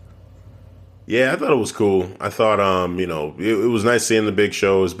 yeah. Yeah, I thought it was cool. I thought, it was nice seeing the Big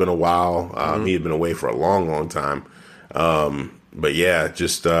Show. It's been a while. He had been away for a long, long time. But yeah,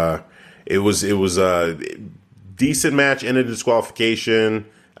 just it was a decent match, ended in disqualification.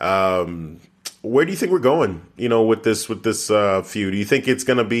 Where do you think we're going? With this feud, do you think it's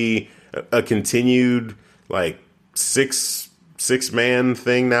going to be a continued like six-man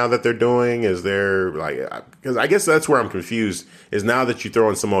thing now that they're doing? Is there because I guess that's where I'm confused, is now that you throw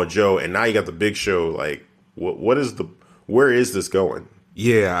in Samoa Joe and now you got the Big Show, like where is this going?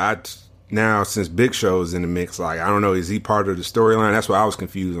 Yeah, now since Big Show's in the mix, like, I don't know, is he part of the storyline? That's what I was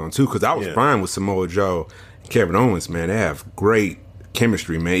confused on too, because I was fine with Samoa Joe and Kevin Owens, man. They have great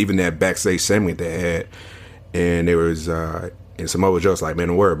chemistry, man. Even that backstage segment they had, and there was and Samoa Joe's like, man,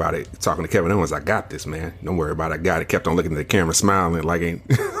 don't worry about it. Talking to Kevin Owens, I got this, man. Don't worry about it. I got it. Kept on looking at the camera, smiling like ain't,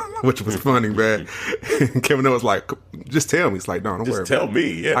 which was funny, man. And Kevin Owens like, just tell me. He's like, no, don't worry. Just tell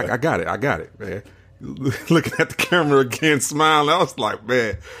me. Yeah, I got it, man. Looking at the camera again, smiling. I was like,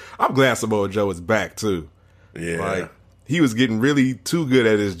 man, I'm glad Samoa Joe is back too. Yeah, like, he was getting really too good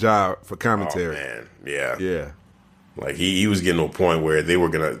at his job for commentary. Oh, man, yeah. Like he was getting to a point where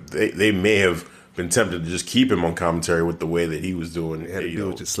they may have been tempted to just keep him on commentary with the way that he was doing. Had to do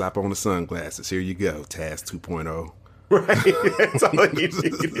it, just slap on the sunglasses. Here you go, Taz 2.0. Right, that's all you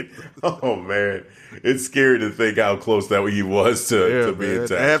needed. Oh man, it's scary to think how close that he was to being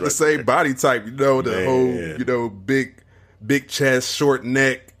Taz. I have the same body type, the whole, big chest, short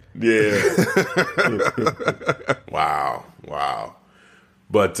neck. Yeah. Wow.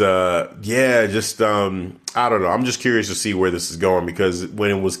 But just I don't know. I'm just curious to see where this is going, because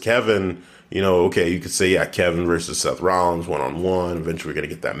when it was Kevin, okay, you could say, Kevin versus Seth Rollins 1-on-1. Eventually, we're gonna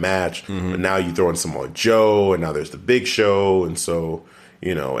get that match. Mm-hmm. But now you throw in Samoa Joe, and now there's the Big Show, and so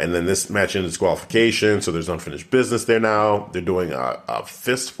and then this match in disqualification. So there's unfinished business there now. They're doing a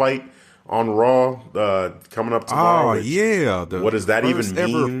fist fight on Raw coming up tomorrow. Oh, yeah. What does that even mean?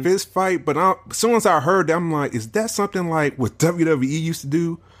 Ever fist fight. But as soon as I heard that, I'm like, is that something like what WWE used to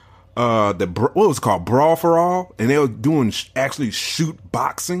do? What was it called? Brawl for All? And they were doing actually shoot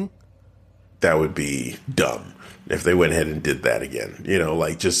boxing? That would be dumb if they went ahead and did that again.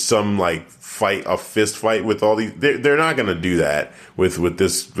 Like just some like fight, a fist fight with all these. They're not going to do that with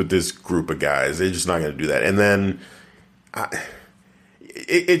this group of guys. They're just not going to do that. And then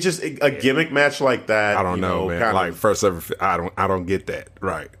it just a gimmick match like that. I don't know, man. Kinda, like first ever, I don't get that.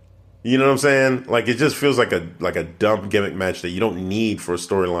 Right. You know what I'm saying? Like it just feels like a dumb gimmick match that you don't need for a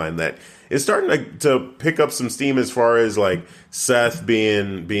storyline that is starting to pick up some steam as far as like Seth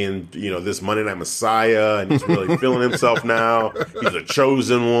being this Monday Night Messiah, and he's really feeling himself now. He's a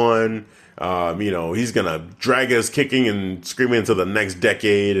chosen one. He's gonna drag us kicking and screaming into the next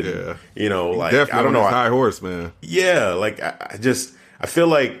decade, and like definitely I don't know, high horse, man. Yeah, like I feel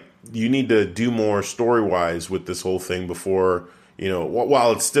like you need to do more story wise with this whole thing before.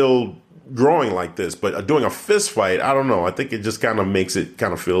 While it's still growing like this, but doing a fist fight, I don't know. I think it just kind of makes it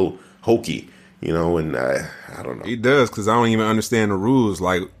kind of feel hokey, and I don't know. It does, because I don't even understand the rules.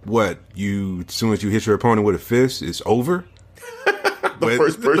 Like, what? As soon as you hit your opponent with a fist, it's over? The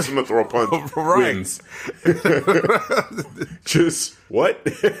first person to throw a punch wins. Just what?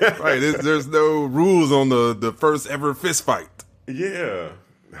 Right, there's no rules on the first ever fist fight. Yeah.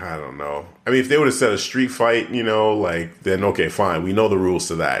 I don't know. I mean, if they would have said a street fight, then okay, fine. We know the rules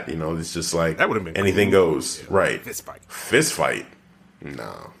to that. It's just like that would have been anything cool. goes. Yeah, right. Fist fight.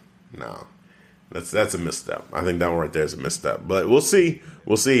 No. That's a misstep. I think that one right there is a misstep. But we'll see.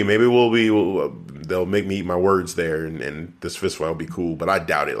 Maybe they'll make me eat my words there, and this fist fight will be cool. But I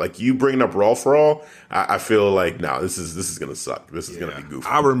doubt it. Like you bringing up Raw for All, I feel like no, this is gonna suck. This is gonna be goofy.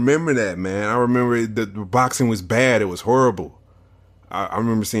 I remember that, man. I remember the boxing was bad. It was horrible. I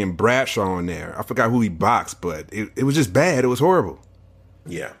remember seeing Bradshaw in there. I forgot who he boxed, but it was just bad. It was horrible.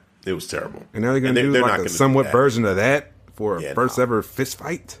 Yeah, it was terrible. And now they're going to do like a somewhat version of that for a first ever fist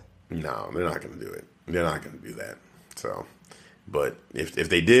fight? No, they're not going to do it. They're not going to do that. So, but if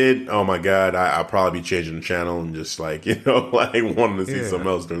they did, oh my God, I'll probably be changing the channel and just like, wanting to see something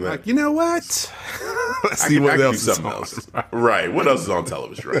else during that. Like, you know what? Let's see what else is on. Else. Right. What else is on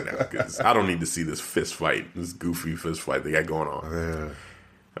television right now? Because I don't need to see this fist fight, this goofy fist fight they got going on. Yeah.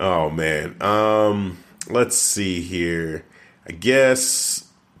 Oh, man. Let's see here. I guess,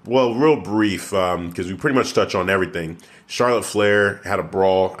 well, real brief, because we pretty much touch on everything. Charlotte Flair had a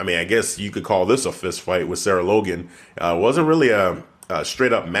brawl. I mean, I guess you could call this a fist fight with Sarah Logan. It wasn't really a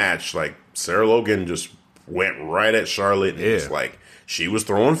straight up match. Like, Sarah Logan just went right at Charlotte and was like, she was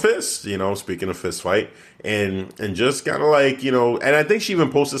throwing fists, speaking of fist fight, and just kind of like, and I think she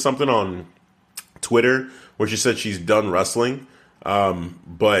even posted something on Twitter where she said she's done wrestling.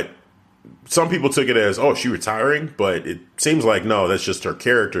 But some people took it as, oh, she retiring, but it seems like, no, that's just her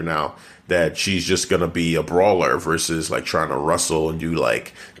character now, that she's just going to be a brawler versus like trying to wrestle and do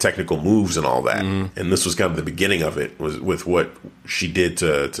like technical moves and all that. Mm-hmm. And this was kind of the beginning of it, was with what she did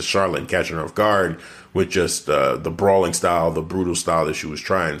to Charlotte and catching her off guard with just the brawling style, the brutal style that she was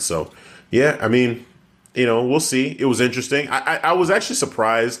trying. So, yeah, I mean, we'll see. It was interesting. I was actually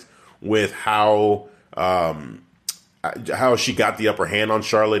surprised with how she got the upper hand on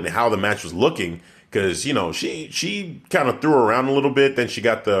Charlotte and how the match was looking. Because, she kind of threw her around a little bit. Then she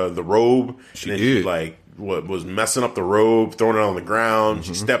got the robe. She like was messing up the robe, throwing it on the ground.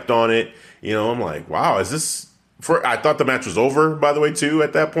 Mm-hmm. She stepped on it. I'm like, wow, is this... I thought the match was over, by the way, too,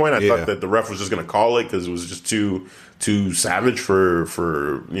 at that point. I thought that the ref was just going to call it because it was just too savage for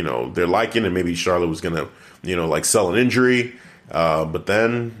their liking, and maybe Charlotte was going to, like sell an injury. But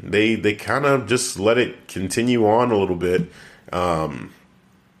then they kind of just let it continue on a little bit.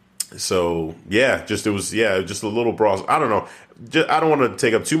 So yeah, just a little brawl. I don't know. I don't want to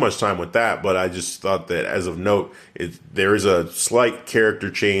take up too much time with that, but I just thought that as of note, there is a slight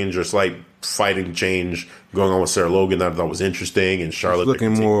character change or slight fighting change going on with Sarah Logan that I thought was interesting, and Charlotte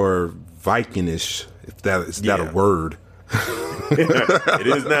looking more Vikingish, if that is that a word. It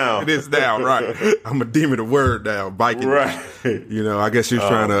is now. It is now, right? I'm gonna deem it a word now, Viking. Right. I guess she's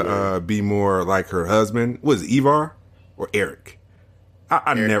trying to be more like her husband. Was it Ivar or Eric?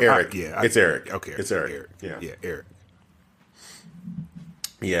 Eric. It's Eric. Okay, it's Eric. Yeah, Eric.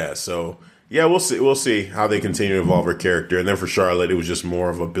 Yeah. So yeah, we'll see. We'll see how they continue to evolve her character, and then for Charlotte, it was just more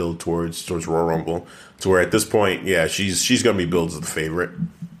of a build towards Royal Rumble, to where at this point, yeah, she's gonna be billed as the favorite.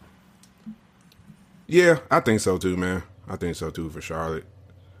 Yeah, I think so too, man. I think so too for Charlotte.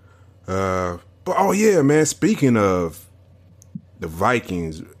 But oh yeah, man. Speaking of the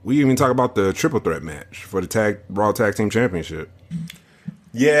Vikings, we even talk about the triple threat match for the Raw Tag Team Championship.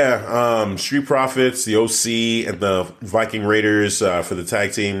 Yeah, Street Profits, the OC, and the Viking Raiders for the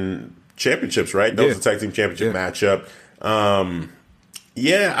tag team championships, right? That was the tag team championship matchup.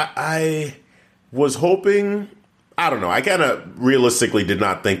 I was hoping. I don't know. I kind of realistically did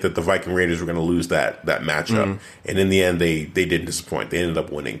not think that the Viking Raiders were going to lose that matchup, and in the end, they didn't disappoint. They ended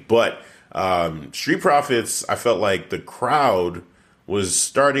up winning, but Street Profits, I felt like the crowd was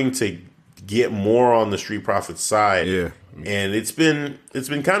starting to get more on the Street Profits side. Yeah. and it's been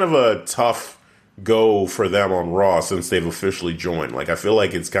kind of a tough go for them on Raw since they've officially joined. Like, I feel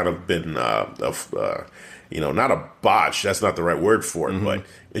like it's kind of been not a botch. That's not the right word for it, but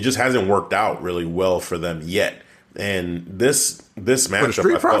it just hasn't worked out really well for them yet. And this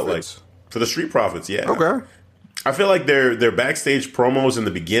matchup, I felt like for the Street Profits, yeah, okay. I feel like their backstage promos in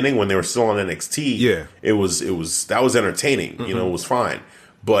the beginning when they were still on NXT, that was entertaining. You know, it was fine.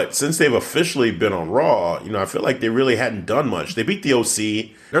 But since they've officially been on Raw, I feel like they really hadn't done much. They beat the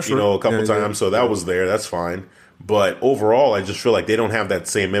OC, a couple times, so that was there. That's fine. But overall, I just feel like they don't have that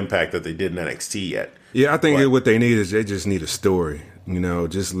same impact that they did in NXT yet. Yeah, I think what they need is they just need a story.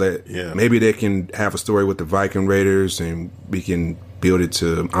 Maybe they can have a story with the Viking Raiders, and we can build it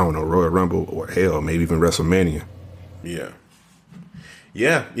to, I don't know, Royal Rumble, or hell, maybe even WrestleMania.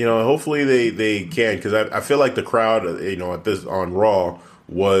 Yeah, hopefully they can, because I feel like the crowd, on Raw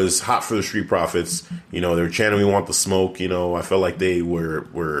was hot for the Street Profits. They were chanting, "We want the smoke." I felt like they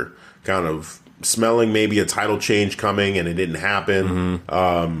were kind of smelling maybe a title change coming, and it didn't happen.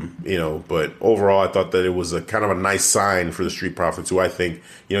 But overall, I thought that it was a kind of a nice sign for the Street Profits, who I think,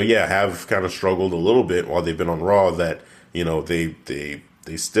 have kind of struggled a little bit while they've been on Raw. That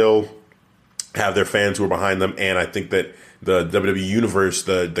they still have their fans who are behind them, and I think that the WWE universe,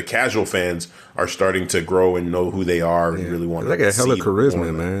 the casual fans, are starting to grow and know who they are and really want to. They got hella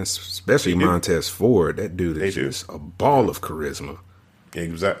charisma, man. Especially Montez Ford. That dude is just a ball of charisma.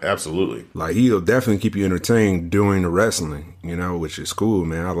 Yeah, absolutely. Like, he'll definitely keep you entertained during the wrestling, which is cool,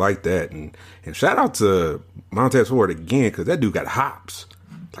 man. I like that. And shout out to Montez Ford again, because that dude got hops.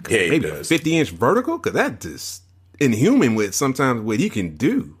 Like maybe a 50-inch vertical, because that's just inhuman with sometimes what he can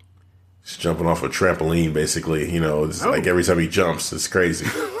do. He's jumping off a trampoline, basically. It's like every time he jumps, it's crazy.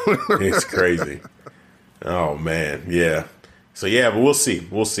 It's crazy. Oh man, yeah. So yeah, but we'll see.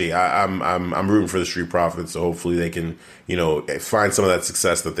 We'll see. I'm rooting for the Street Profits. So hopefully they can, find some of that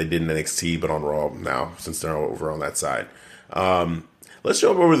success that they did in NXT, but on Raw now, since they're over on that side. Let's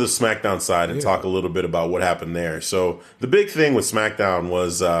jump over to the SmackDown side and talk a little bit about what happened there. So the big thing with SmackDown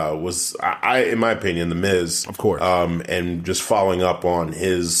was in my opinion, The Miz, of course, and just following up on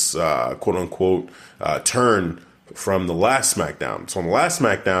his quote unquote turn from the last SmackDown. So on the last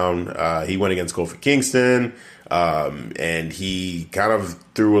SmackDown, he went against Kofi Kingston, and he kind of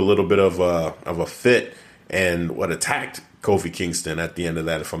threw a little bit of a fit and attacked Kofi Kingston at the end of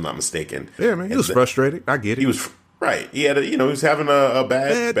that, if I'm not mistaken. Yeah, man, he was frustrated. I get it. He was. Right. He had he was having a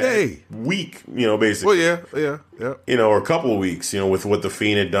bad day. Week, basically. Well, yeah. Or a couple of weeks, with what the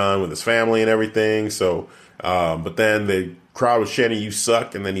Fiend had done with his family and everything. So, but then the crowd was chanting, "You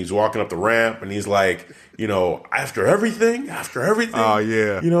suck," and then he's walking up the ramp and he's like, after everything. Oh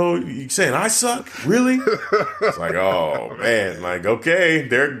yeah. You saying I suck? Really? It's like, oh man, like, okay,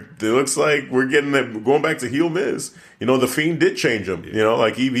 it looks like we're going back to heel Miz. The Fiend did change him.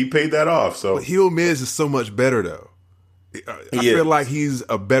 Like he paid that off. So heel Miz is so much better though. I feel like he's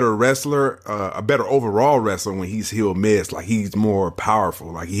a better wrestler, a better overall wrestler when he's heel Miz. Like, he's more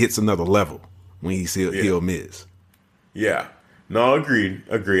powerful. Like, he hits another level when he's heel Miz. Yeah. No, agreed.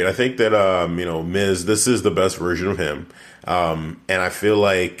 I think that, Miz, this is the best version of him. And I feel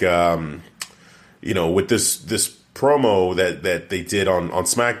like, with this promo that they did on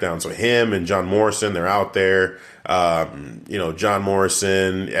SmackDown, so him and John Morrison, they're out there. John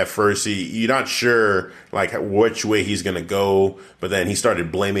Morrison, at first you're not sure like which way he's going to go, but then he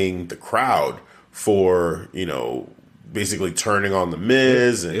started blaming the crowd for, basically turning on the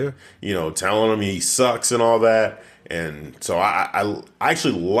Miz and, telling him he sucks and all that. And so I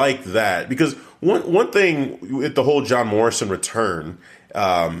actually like that, because one thing with the whole John Morrison return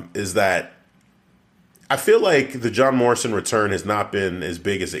is that I feel like the John Morrison return has not been as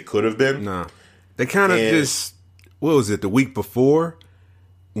big as it could have been. No, they kind of just, what was it, the week before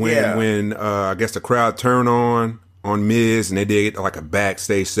when I guess the crowd turned on Miz, and they did like a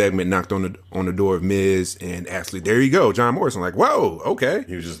backstage segment, knocked on the door of Miz, and actually there you go, John Morrison. Like, whoa, okay,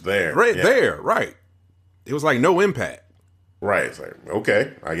 he was just there, there, right. It was like no impact. Right. It's like,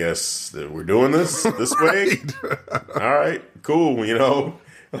 okay, I guess that we're doing this way. All right, cool.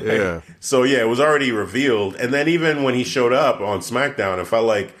 Yeah. So yeah, it was already revealed, and then even when he showed up on SmackDown, it felt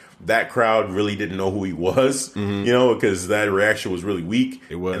like that crowd really didn't know who he was, because that reaction was really weak.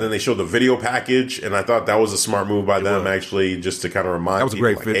 It was. And then they showed the video package, and I thought that was a smart move by them, actually, just to kind of remind. That was a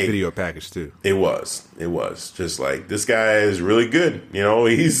great video package too. It was just like, this guy is really good.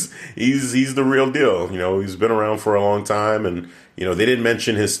 He's the real deal. He's been around for a long time, and they didn't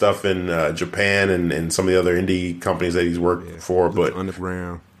mention his stuff in Japan and some of the other indie companies that he's worked for, but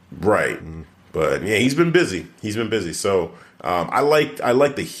underground, right? But yeah, he's been busy. So I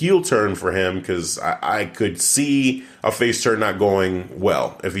like the heel turn for him because I could see a face turn not going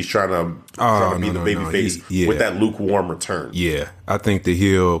well if he's trying to be the baby face with that lukewarm return. Yeah, I think the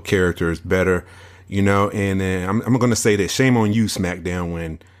heel character is better, you know. And then I'm going to say that shame on you,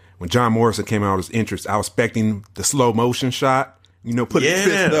 SmackDown, when John Morrison came out as interest, I was expecting the slow motion shot, you know, put his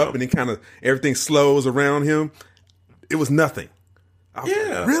fist up and then kind of everything slows around him. It was nothing. I was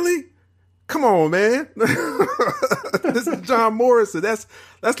like, really? Come on, man. This is John Morrison. That's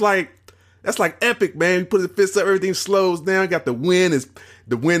like epic, man. You put his fist up, everything slows down. Got the wind is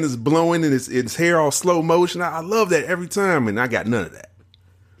blowing and his hair all slow motion. I love that every time, and I got none of that.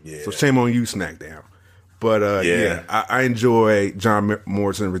 Yeah. So shame on you, SmackDown. But I enjoy John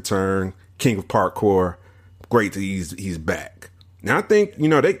Morrison return, King of Parkour. Great that he's back. Now I think, you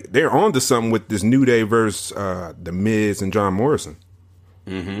know, they're on to something with this New Day versus The Miz and John Morrison.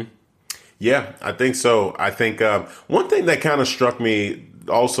 Mm-hmm. Yeah, I think so. I think one thing that kind of struck me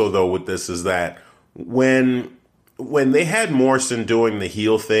also, though, with this is that when they had Morrison doing the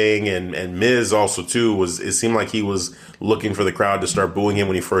heel thing and Miz also, too, it seemed like he was looking for the crowd to start booing him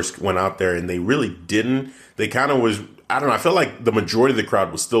when he first went out there, and they really didn't. They kind of was, I don't know, I felt like the majority of the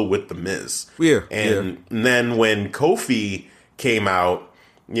crowd was still with The Miz. Yeah. And then when Kofi came out,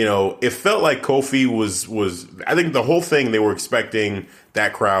 you know, it felt like Kofi was I think the whole thing, they were expecting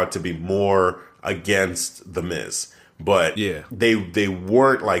that crowd to be more against The Miz. But they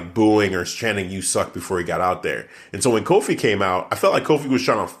weren't like booing or chanting "you suck" before he got out there. And so when Kofi came out, I felt like Kofi was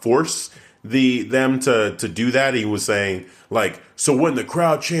trying to force them to do that. He was saying like, so when the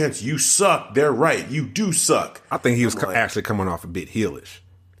crowd chants "you suck," they're right, you do suck. I think he was actually coming off a bit heelish.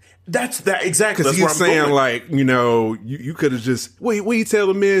 That's that exactly. Because he's saying going. Like, you know, you could have just what you tell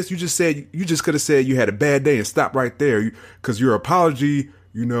The Miz, you just could have said you had a bad day and stopped right there because your apology.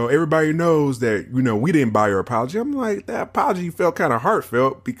 You know, everybody knows that, you know, we didn't buy your apology. I'm like, that apology felt kind of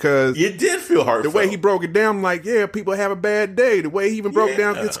heartfelt because it did feel heartfelt. The way he broke it down, I'm like, yeah, people have a bad day. The way he even broke it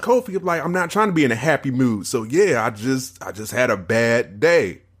down against Kofi, I'm like, I'm not trying to be in a happy mood. So yeah, I just had a bad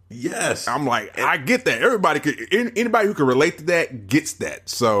day. Yes. I'm like, I get that. Anybody who can relate to that gets that.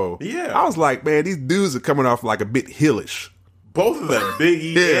 So yeah, I was like, man, these dudes are coming off like a bit heelish. Both of them, Big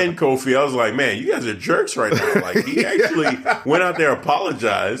E and Kofi, I was like, man, you guys are jerks right now. Like, he actually went out there,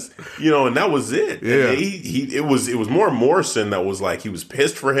 apologized, you know, and that was it. Yeah. And it was more Morrison that was like, he was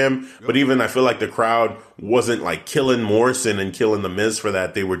pissed for him. But even I feel like the crowd wasn't like killing Morrison and killing The Miz for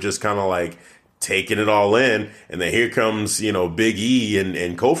that. They were just kind of like taking it all in. And then here comes, you know, Big E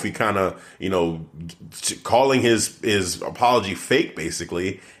and Kofi kind of, you know, calling his apology fake,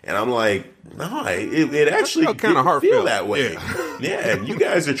 basically. And I'm like, no, it actually kind of hard feel that way. Yeah, and you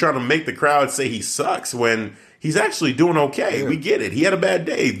guys are trying to make the crowd say he sucks when he's actually doing okay. Yeah. We get it. He had a bad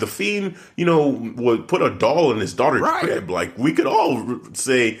day. The Fiend, you know, would put a doll in his daughter's crib. Like, we could all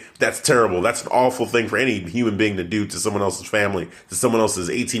say that's terrible. That's an awful thing for any human being to do to someone else's family, to someone else's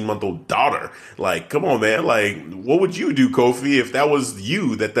 18-month-old daughter. Like, come on, man. Like, what would you do, Kofi, if that was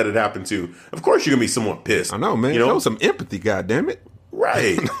you that had happened to? Of course you're going to be somewhat pissed. I know, man. You know? Show some empathy, goddammit.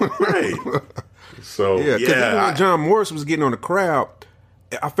 Right, right. So, because even when John Morrison was getting on the crowd,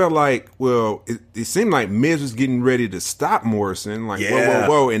 I felt like, well, it seemed like Miz was getting ready to stop Morrison. Like,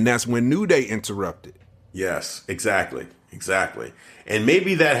 whoa. And that's when New Day interrupted. Yes, exactly. And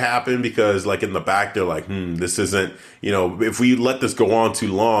maybe that happened because, like, in the back, they're like, this isn't, you know, if we let this go on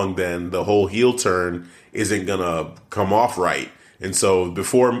too long, then the whole heel turn isn't going to come off right. And so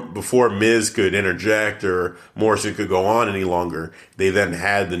before Miz could interject or Morrison could go on any longer, they then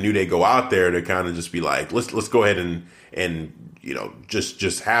had the New Day go out there to kind of just be like, let's go ahead and you know,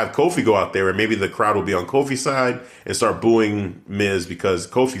 just have Kofi go out there, and maybe the crowd will be on Kofi's side and start booing Miz because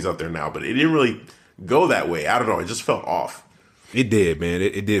Kofi's out there now. But it didn't really go that way. I don't know. It just felt off. It did, man.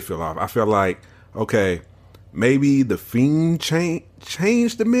 It did feel off. I felt like, okay, maybe the Fiend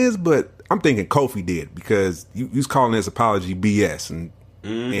changed the Miz, but I'm thinking Kofi did because he was calling his apology BS, and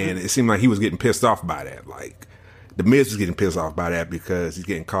it seemed like he was getting pissed off by that. Like, the Miz was getting pissed off by that because he's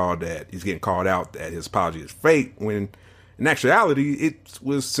getting called out that his apology is fake when in actuality it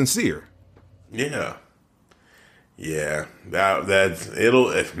was sincere. Yeah. Man.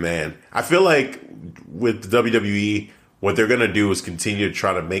 I feel like with the WWE, what they're gonna do is continue to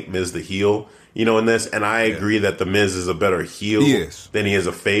try to make Miz the heel, you know, in this. And I agree that the Miz is a better heel than he is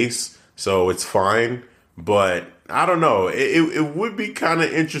a face. So it's fine, but I don't know. It would be kind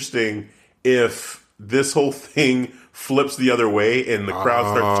of interesting if this whole thing flips the other way and the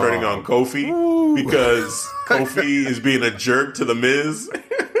crowd starts turning on Kofi because Kofi is being a jerk to the Miz.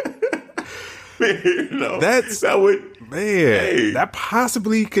 You know, that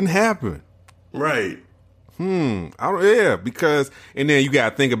possibly can happen. Right. Because and then you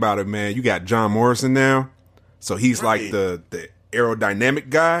got to think about it, man. You got John Morrison now, so he's like the aerodynamic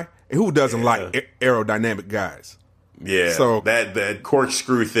guy. And who doesn't like aerodynamic guys? Yeah, so that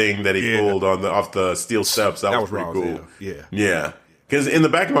corkscrew thing that he pulled off the steel steps, that was pretty cool. Yeah. Because in the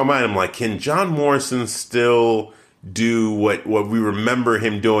back of my mind, I'm like, can John Morrison still do what we remember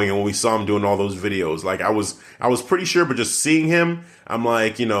him doing and when we saw him doing all those videos? Like I was pretty sure, but just seeing him, I'm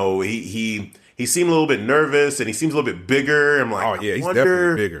like, he seemed a little bit nervous and he seems a little bit bigger. I'm like, he's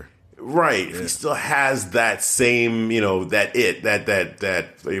definitely bigger. Right. If he still has that same, that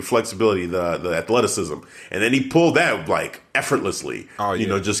flexibility, the athleticism. And then he pulled that like effortlessly,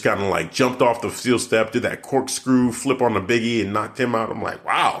 just kind of like jumped off the steel step, did that corkscrew flip on the Biggie and knocked him out. I'm like,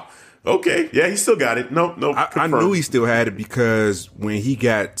 wow. Okay. Yeah, he still got it. Nope. I knew he still had it because when he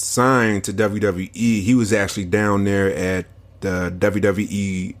got signed to WWE, he was actually down there at the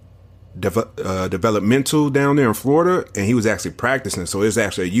WWE developmental down there in Florida, and he was actually practicing. So there's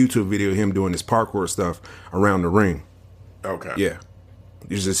actually a YouTube video of him doing this parkour stuff around the ring. Okay. Yeah.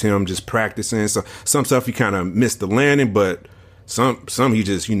 It's just him just practicing. So some stuff he kind of missed the landing, but some he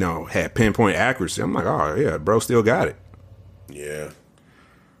just, had pinpoint accuracy. I'm like, oh yeah, bro still got it. Yeah.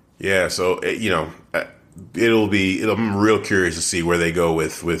 Yeah. So, I'm real curious to see where they go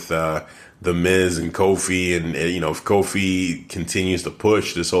with The Miz and Kofi, and if Kofi continues to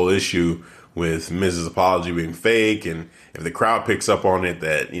push this whole issue with Miz's apology being fake, and if the crowd picks up on it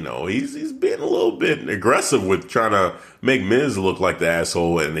that he's being a little bit aggressive with trying to make Miz look like the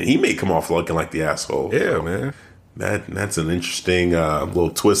asshole, and he may come off looking like the asshole. Yeah, man. That's an interesting little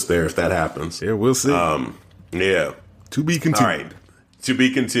twist there if that happens. Yeah, we'll see. Yeah, to be continued. All right, to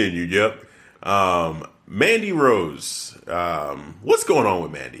be continued. Yep. Mandy Rose, what's going on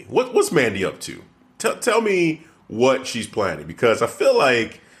with Mandy? What's Mandy up to? Tell me what she's planning, because I feel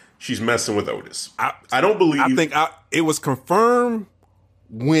like she's messing with Otis. I don't believe. I think it was confirmed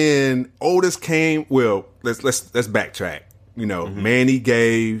when Otis came. Well, let's backtrack. Mandy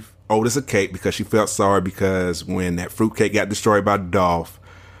gave Otis a cake because she felt sorry because when that fruitcake got destroyed by Dolph,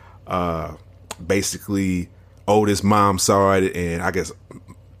 basically Otis' mom saw it, and I guess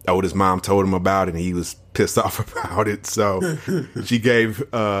Otis' mom told him about it, and he was pissed off about it. So she gave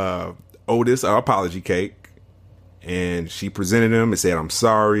Otis an apology cake, and she presented him and said, "I'm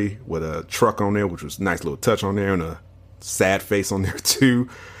sorry," with a truck on there, which was a nice little touch on there, and a sad face on there too.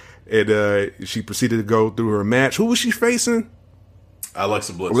 And she proceeded to go through her match. Who was she facing?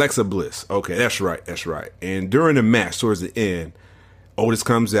 Alexa Bliss. Alexa Bliss. Okay, that's right. And during the match, towards the end, Otis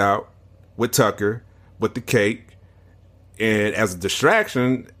comes out with Tucker with the cake, and as a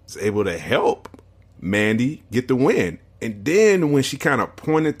distraction, is able to help Mandy get the win. And then when she kind of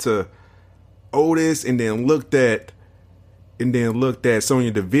pointed to Otis and then looked at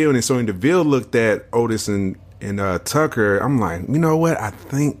Sonya Deville, and then Sonya Deville looked at Otis and Tucker, I'm like, you know what? I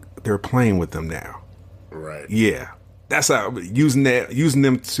think they're playing with them now. Right. Yeah. That's how using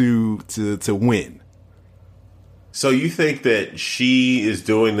them to win. So you think that she is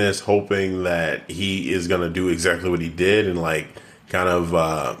doing this hoping that he is going to do exactly what he did and like kind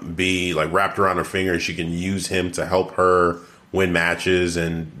of be like wrapped around her finger, she can use him to help her win matches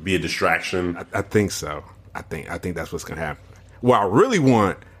and be a distraction? I think so. I think that's what's going to happen. What I really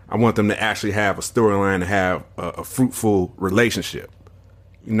want, I want them to actually have a storyline to have a fruitful relationship.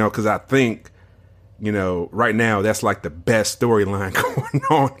 Because I think, right now that's like the best storyline going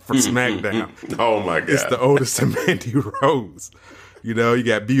on for SmackDown. Oh my God. It's the Otis and Mandy Rose. You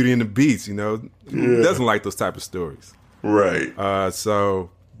got Beauty and the Beast, Who doesn't like those type of stories? Right.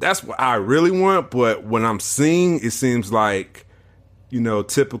 So that's what I really want. But when I'm seeing, it seems like,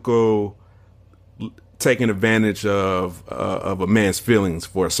 typical taking advantage of a man's feelings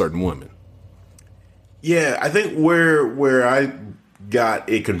for a certain woman. Yeah, I think where I got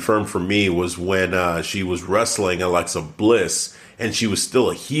it confirmed for me was when she was wrestling Alexa Bliss, and she was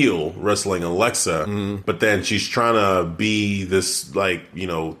still a heel wrestling Alexa, but then she's trying to be this like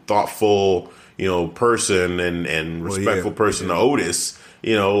thoughtful person and respectful person to Otis.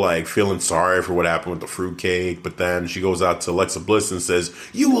 Like feeling sorry for what happened with the fruitcake, but then she goes out to Alexa Bliss and says,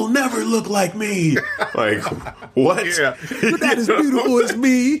 "You will never look like me." Like, what? Yeah, you're not as beautiful as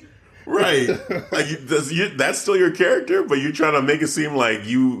me. Right. Like, that's still your character, but you're trying to make it seem like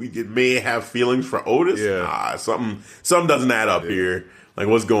you may have feelings for Otis? Yeah. Nah, something doesn't add up here. Like,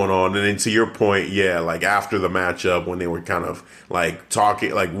 what's going on? And then to your point, yeah, like after the matchup when they were kind of like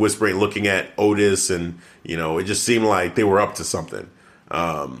talking, like whispering, looking at Otis, and, it just seemed like they were up to something.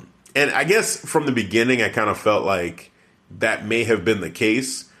 And I guess from the beginning, I kind of felt like that may have been the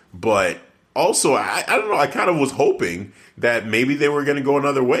case, but also, I don't know. I kind of was hoping that maybe they were going to go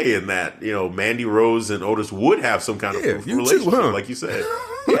another way, and that Mandy Rose and Otis would have some kind of relationship, like you said.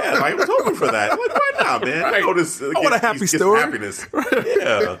 Yeah, I was hoping for that. Like, why not, man? Right. Otis, I want a happy story. Happiness.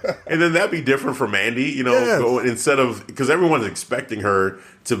 Yeah, and then that'd be different for Mandy. Instead of, because everyone's expecting her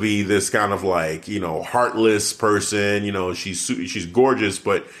to be this kind of like heartless person. She's gorgeous,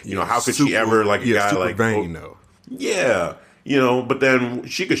 but how could she ever like a guy like vain, though. Yeah. But then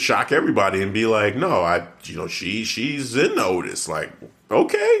she could shock everybody and be like, no, she's in Otis. Like,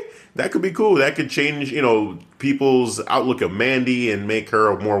 okay, that could be cool. That could change, people's outlook of Mandy and make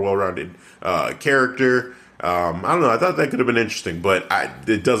her a more well-rounded character. I don't know. I thought that could have been interesting, but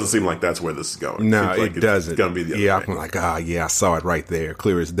it doesn't seem like that's where this is going. No, it doesn't. It's going to be the other I'm like, I saw it right there,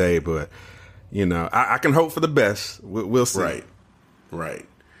 clear as day. But, I can hope for the best. We'll see. Right.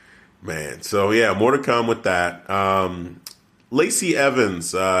 Man, so yeah, more to come with that. Lacey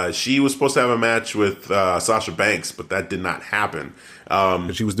Evans, she was supposed to have a match with Sasha Banks, but that did not happen.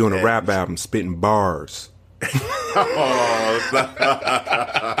 She was doing a rap album, spitting bars.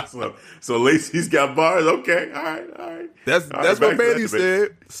 So Lacey's got bars. Okay, all right. That's what Bailey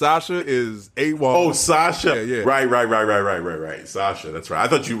said. Sasha is AWOL. Oh, Sasha. Yeah. Right. Sasha. That's right. I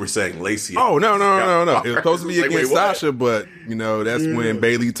thought you were saying Lacey. Oh, no. It was supposed to be against Sasha, but that's when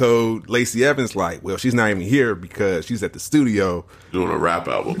Bailey told Lacey Evans, like, well, she's not even here because she's at the studio doing a rap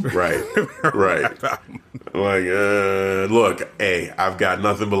album. Right. Like, look, hey, I've got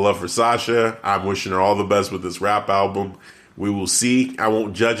nothing but love for Sasha. I'm wishing her all the best with this rap album. We will see. I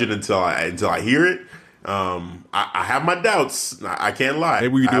won't judge it until I hear it. I have my doubts. I can't lie.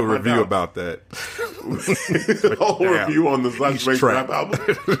 Maybe we do a review about that. A whole review on the Sasha Banks rap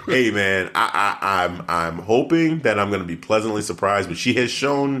album. Hey man, I'm hoping that I'm going to be pleasantly surprised. But she has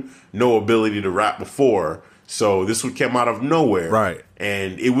shown no ability to rap before, so this would come out of nowhere, right?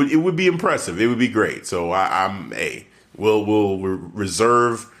 And it would be impressive. It would be great. So we'll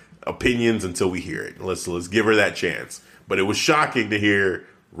reserve opinions until we hear it. Let's give her that chance. But it was shocking to hear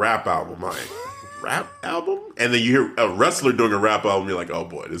rap album. Rap album? And then you hear a wrestler doing a rap album, you're like, oh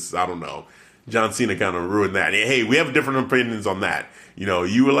boy, I don't know. John Cena kind of ruined that. And hey, we have different opinions on that.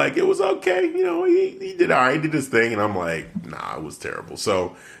 You were like, it was okay. He did all right, he did his thing. And I'm like, nah, it was terrible.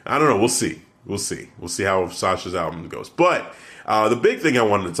 So I don't know. We'll see. We'll see how Sasha's album goes. But the big thing I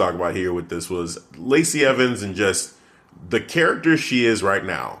wanted to talk about here with this was Lacey Evans and just the character she is right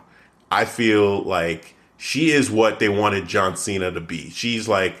now. I feel like she is what they wanted John Cena to be. She's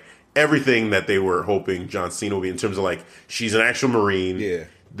like everything that they were hoping John Cena would be in terms of like, she's an actual Marine. Yeah.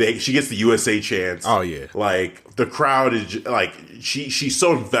 She gets the USA chance. Oh yeah. Like the crowd is like, she's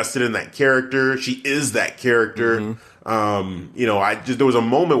so invested in that character. She is that character. Mm-hmm. There was a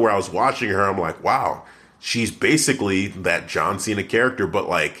moment where I was watching her. I'm like, wow, she's basically that John Cena character, but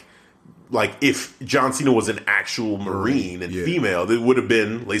like if John Cena was an actual Marine and female, it would have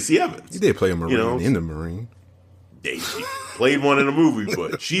been Lacey Evans. He did play a Marine in the Marine. Yeah, she played one in a movie,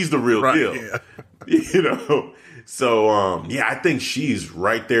 but she's the real deal. Yeah. So, I think she's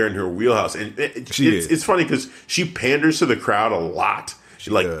right there in her wheelhouse. And it's funny because she panders to the crowd a lot.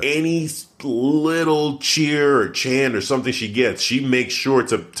 Any little cheer or chant or something she gets, she makes sure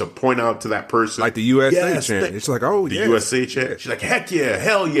to point out to that person. Like the USA chant. It's like, oh, the USA chant. She's like, heck yeah,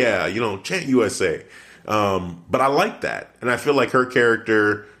 hell yeah, chant USA. But I like that. And I feel like her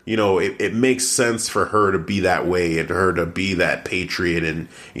character, it makes sense for her to be that way and her to be that patriot and,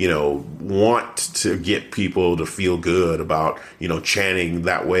 want to get people to feel good about, chanting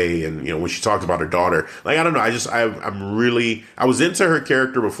that way. And, when she talked about her daughter, like, I don't know. I was into her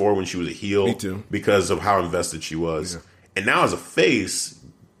character before when she was a heel. Me too. Because of how invested she was. Yeah. And now as a face,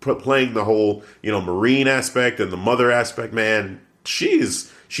 playing the whole, Marine aspect and the mother aspect, man,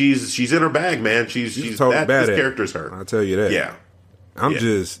 she's in her bag, man. She's totally bad. This character's her. I'll tell you that. Yeah. I'm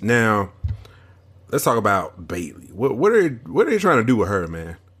just now. Let's talk about Bailey. What are they trying to do with her,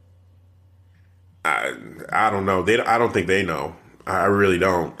 man? I don't know. I don't think they know. I really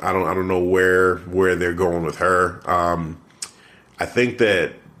don't. I don't know where they're going with her. I think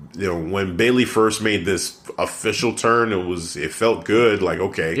that when Bailey first made this official turn, it felt good. Like,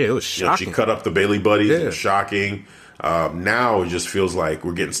 okay, yeah, it was shocking. She cut up the Bailey buddies. Yeah. It was shocking. Now it just feels like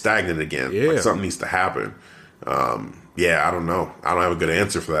we're getting stagnant again. Yeah. Like something needs to happen. I don't know. I don't have a good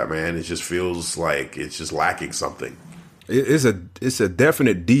answer for that, man. It just feels like it's just lacking something. It's a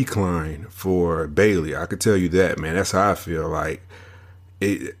definite decline for Bailey. I could tell you that, man. That's how I feel. Like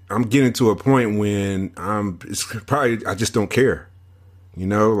I'm getting to a point when I just don't care.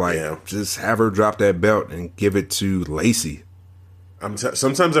 Just have her drop that belt and give it to Lacey.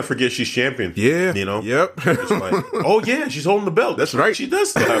 Sometimes I forget she's champion. Yeah. You know? Yep. It's like, oh, yeah, she's holding the belt. That's right. She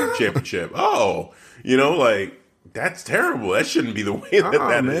does still have a championship. Oh, you know, like, that's terrible. That shouldn't be the way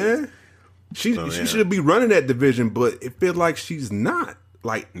that is. She should be running that division, but it feels like she's not.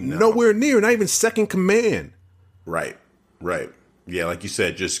 Like, nowhere near, not even second command. Right. Yeah, like you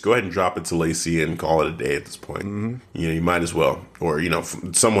said, just go ahead and drop it to Lacey and call it a day at this point. Mm-hmm. You know, you might as well. Or, you know,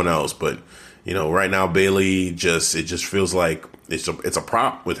 someone else. But, you know, right now, Bayley it just feels like it's a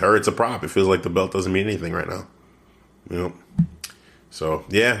prop. With her, it's a prop. It feels like the belt doesn't mean anything right now. You know? So,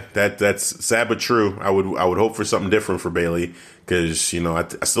 yeah, that's sad but true. I would hope for something different for Bayley because, you know,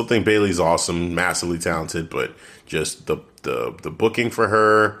 I still think Bayley's awesome, massively talented, but just the booking for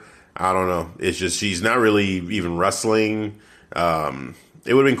her, I don't know. It's just she's not really even wrestling.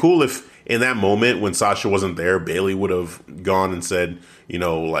 It would have been cool if in that moment when Sasha wasn't there, Bayley would have gone and said, you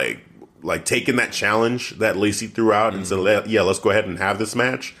know, like taken that challenge that Lacey threw out and said, yeah, let's go ahead and have this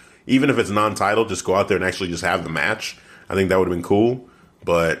match. Even if it's non-title, just go out there and actually just have the match. I think that would have been cool.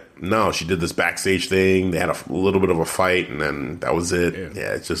 But no, she did this backstage thing. They had a little bit of a fight, and then that was it.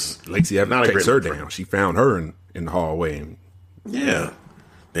 Yeah, it's just Lacey had to chase her down. She found her in the hallway. And,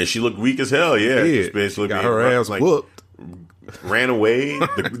 and she looked weak as hell. Yeah, she basically got her ass whooped. Ran away.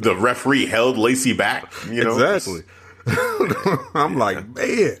 The referee held Lacey back. You know, exactly. I'm like,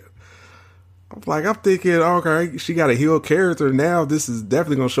 man. I'm thinking, okay, she got a heel character now. This is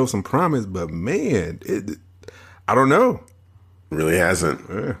definitely gonna show some promise. But man, I don't know. Really hasn't.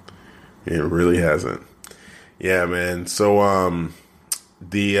 Yeah. It really hasn't. Yeah, man. So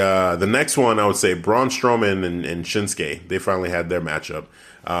the next one, I would say Braun Strowman and Shinsuke. They finally had their matchup.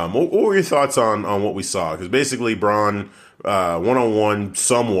 What were your thoughts on what we saw? Because basically Braun one-on-one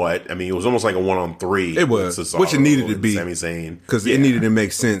somewhat. I mean, it was almost like a one-on-three. It was, which it needed to be. Sami Zayn. Because it needed to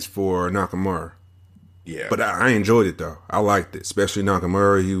make sense for Nakamura. Yeah. But I enjoyed it, though. I liked it, especially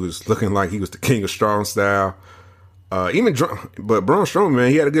Nakamura. He was looking like he was the king of strong style. But Braun Strowman,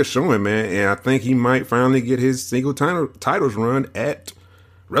 man, he had a good showing, man, and I think he might finally get his single titles run at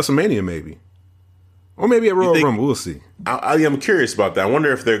WrestleMania, maybe, or maybe at Royal Rumble. We'll see. I'm curious about that. I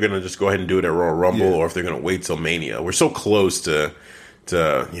wonder if they're going to just go ahead and do it at Royal Rumble, or if they're going to wait till Mania. We're so close to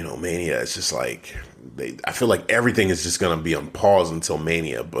Mania. It's just like I feel like everything is just going to be on pause until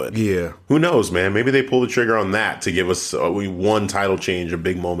Mania. But who knows, man? Maybe they pull the trigger on that to give us one title change, a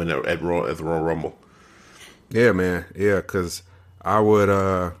big moment at the Royal Rumble. Yeah, man. Yeah, because I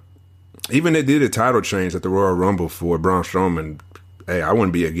would, even they did a title change at the Royal Rumble for Braun Strowman. Hey, I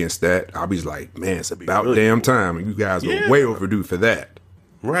wouldn't be against that. I'll be like, man, it's about really damn time. You guys are way overdue for that.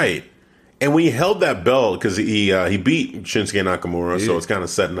 Right. And when he held that belt, because he beat Shinsuke Nakamura, so it's kind of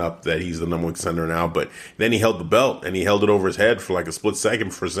setting up that he's the number one contender now. But then he held the belt, and he held it over his head for like a split second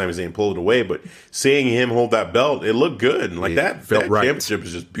before Sami Zayn pulled it away. But seeing him hold that belt, it looked good. And like that right. Championship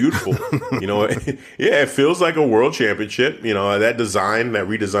is just beautiful. You know, it feels like a world championship. You know, that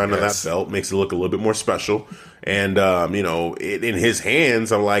redesign of that belt makes it look a little bit more special. And, you know, in his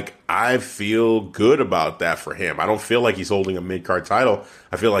hands, I'm like, I feel good about that for him. I don't feel like he's holding a mid-card title.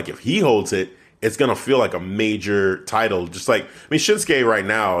 I feel like if he holds it, it's going to feel like a major title. Just like, I mean, Shinsuke right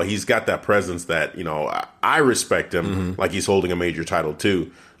now, he's got that presence that, you know, I respect him like he's holding a major title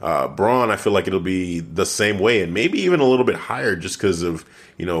too. Braun, I feel like it'll be the same way and maybe even a little bit higher just because of,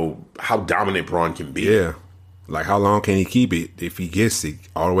 you know, how dominant Braun can be. Yeah. Like, how long can he keep it if he gets it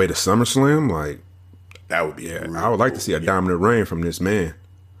all the way to SummerSlam? Like, that would be I would like to see a dominant reign from this man.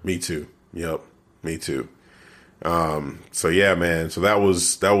 Me too. Yep. Me too. So yeah, man. So that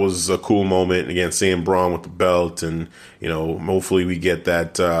was a cool moment. Again, seeing Braun with the belt, and you know, hopefully we get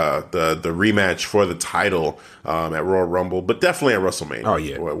that the rematch for the title at Royal Rumble, but definitely at WrestleMania. Oh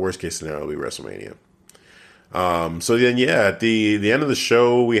yeah. Worst case scenario will be WrestleMania. So then, yeah, at the end of the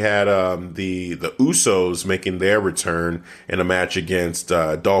show, we had the Usos making their return in a match against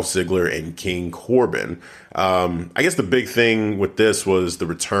Dolph Ziggler and King Corbin. I guess the big thing with this was the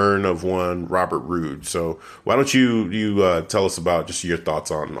return of one Robert Roode. So why don't you tell us about just your thoughts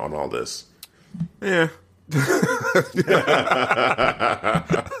on all this? Yeah. That's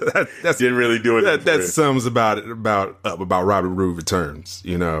didn't really do it. That sums about Robert Roode returns.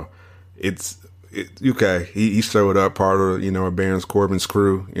 You know, okay, he showed up part of, you know, Baron Corbin's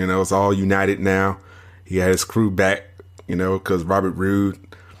crew. You know, it's all united now. He had his crew back, you know, because Robert Roode,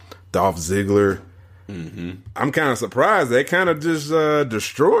 Dolph Ziggler. Mm-hmm. I'm kind of surprised they kind of just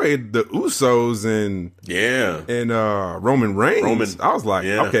destroyed the Usos and Roman Reigns. I was like,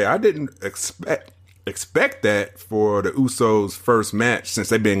 okay, I didn't expect that for the Usos' first match since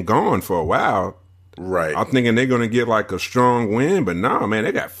they've been gone for a while. Right. I'm thinking they're going to get like a strong win, but nah, man,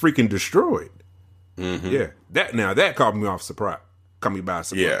 they got freaking destroyed. Mm-hmm. Yeah, that caught me off surprise. caught me by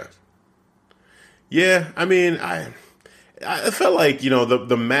surprise. Yeah. I mean, I felt like,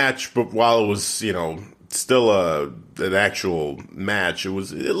 the match, but while it was, still an actual match, it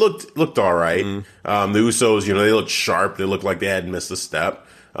looked all right. The Usos, they looked sharp. They looked like they hadn't missed a step.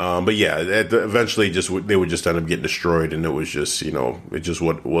 But yeah, eventually they would just end up getting destroyed, and it was just, it just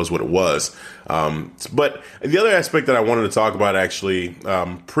what it was. But the other aspect that I wanted to talk about, actually,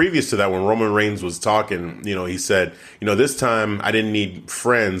 previous to that, when Roman Reigns was talking, he said, this time I didn't need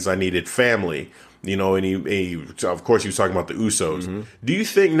friends, I needed family. And he of course, he was talking about the Usos. Do you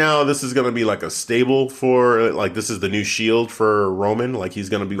think now this is going to be like a stable for, like, this is the new Shield for Roman? Like, he's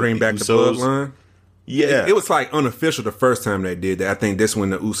going to be bring back Usos? the bloodline? Yeah. It was like unofficial the first time they did that. I think this when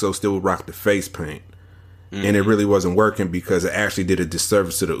the Usos still rocked the face paint. And it really wasn't working because it actually did a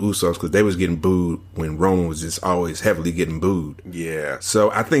disservice to the Usos because they was getting booed when Roman was just always heavily getting booed. Yeah. So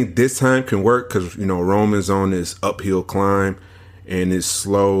I think this time can work because, Roman's on this uphill climb and it's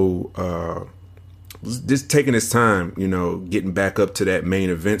slow, just taking his time, getting back up to that main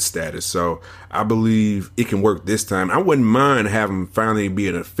event status. So I believe it can work this time. I wouldn't mind having finally be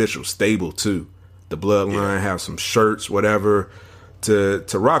an official stable too. The bloodline, have some shirts, whatever, to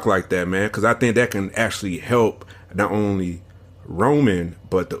rock like that, man. Because I think that can actually help not only Roman,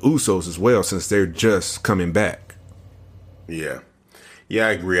 but the Usos as well, since they're just coming back. Yeah. Yeah,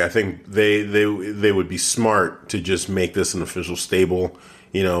 I agree. I think they would be smart to just make this an official stable.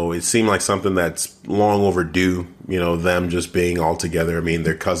 It seemed like something that's long overdue, them just being all together. I mean,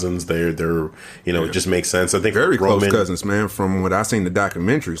 they're cousins. They're it just makes sense. I think very Roman, close cousins, man, from what I seen in the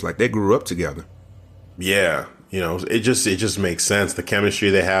documentaries. Like, they grew up together. Yeah. It just makes sense. The chemistry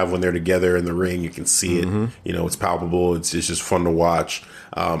they have when they're together in the ring, you can see it. It's palpable. It's just fun to watch.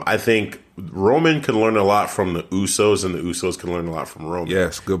 I think Roman can learn a lot from the Usos, and the Usos can learn a lot from Roman.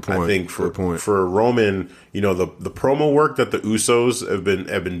 Yes, good point. I think for Roman, the promo work that the Usos have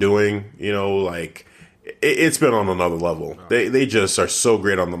been doing, like it's been on another level. They just are so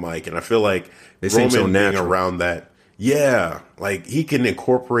great on the mic, and I feel like they seem so Roman being natural. around that, like he can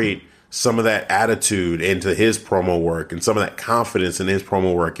incorporate some of that attitude into his promo work and some of that confidence in his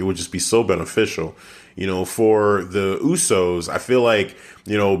promo work. It would just be so beneficial. For the Usos, I feel like,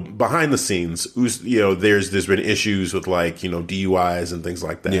 behind the scenes, there's been issues with, like, DUIs and things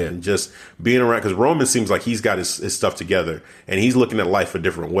like that. Yeah. And just being around, because Roman seems like he's got his stuff together and he's looking at life a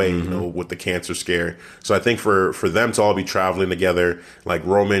different way, with the cancer scare. So I think for them to all be traveling together, like,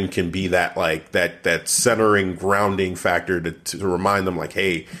 Roman can be that, like, that centering, grounding factor to remind them, like,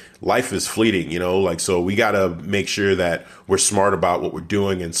 hey, life is fleeting, so we got to make sure that we're smart about what we're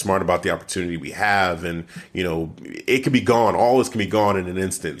doing and smart about the opportunity we have. And, it could be gone. All this can be gone in an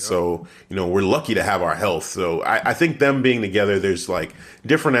instant. Yep. So, we're lucky to have our health. So I think them being together, there's, like,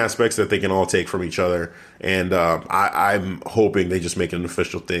 different aspects that they can all take from each other. And I'm hoping they just make it an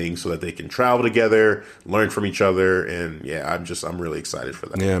official thing so that they can travel together, learn from each other. And yeah, I'm really excited for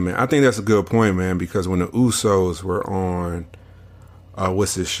that. Yeah, man. I think that's a good point, man, because when the Usos were on,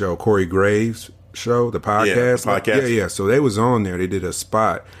 what's this show? Corey Graves' show, the podcast? Yeah, the podcast. Yeah. So they was on there. They did a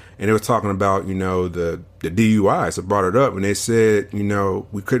spot, and they were talking about, the DUIs. I brought it up, and they said,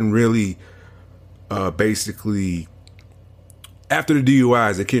 we couldn't really basically, after the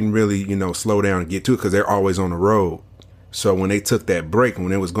DUIs, they couldn't really, slow down and get to it because they're always on the road. So when they took that break, when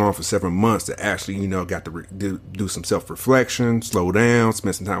they was gone for 7 months, they actually, got to do some self-reflection, slow down,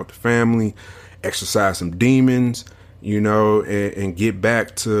 spend some time with the family, exercise some demons, and get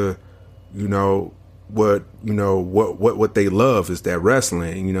back to, what they love is that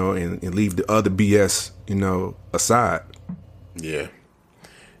wrestling, and leave the other BS, aside. Yeah.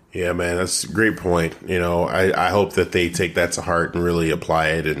 Yeah, man, that's a great point. I hope that they take that to heart and really apply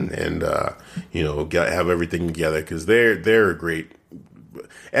it and have everything together, because they're great.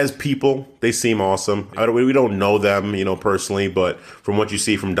 As people, they seem awesome. We don't know them, personally, but from what you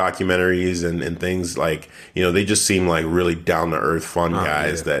see from documentaries and things, like, they just seem like really down to earth, fun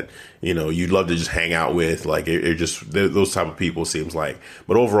guys that, you'd love to just hang out with. Like, those type of people, seems like.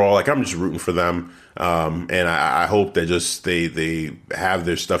 But overall, like, I'm just rooting for them. And I hope that just they have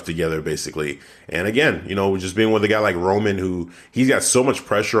their stuff together, basically. And again, just being with a guy like Roman, who he's got so much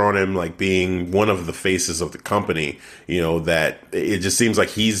pressure on him, like being one of the faces of the company, that it just seems like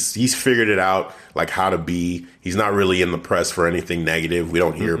he's figured it out, like how to be. He's not really in the press for anything negative. We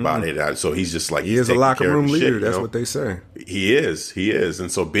don't hear about it. So he's just like, he is a locker room leader. That's what they say. He is.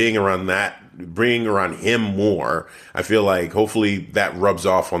 And so bringing around him more, I feel like hopefully that rubs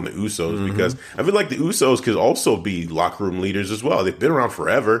off on the Usos, because I feel like the Usos could also be locker room leaders as well. They've been around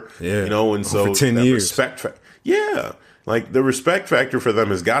forever, and so for 10 years. Respect. Yeah. Like, the respect factor for them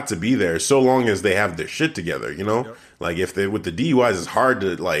has got to be there so long as they have their shit together, you know? Yep. Like, if they, with the DUIs, it's hard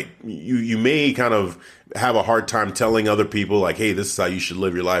to, like, you may kind of have a hard time telling other people, like, hey, this is how you should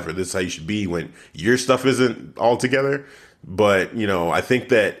live your life, or this is how you should be, when your stuff isn't all together. But, you know, I think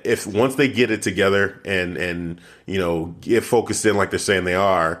that if once they get it together and you know, get focused in like they're saying they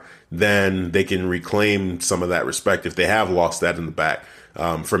are, then they can reclaim some of that respect if they have lost that in the back.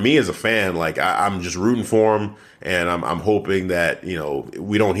 For me as a fan, like, I'm just rooting for them, and I'm hoping that, you know,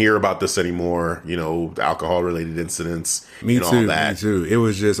 we don't hear about this anymore, you know, alcohol related incidents. Me and too. all that. Me too. It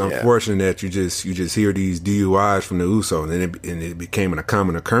was just unfortunate that you just hear these DUIs from the USO, and it became a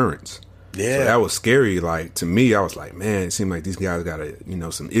common occurrence. Yeah, so that was scary. Like, to me, I was like, man, it seemed like these guys got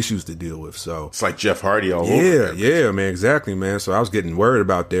some issues to deal with. So it's like Jeff Hardy all over. Yeah, man, exactly, man. So I was getting worried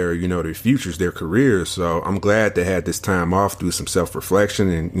about their futures, their careers. So I'm glad they had this time off, do some self reflection,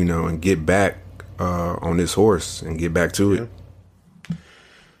 and and get back on this horse and get back to it.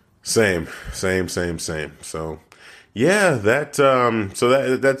 Same. So yeah, that's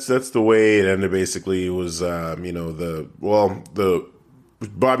the way it ended. Basically, it was the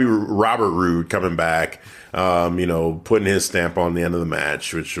Robert Roode coming back, putting his stamp on the end of the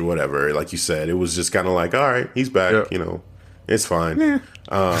match, which, whatever, like you said, it was just kind of like, all right, he's back, it's fine. Yeah.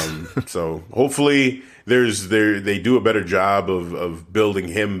 So hopefully they do a better job of building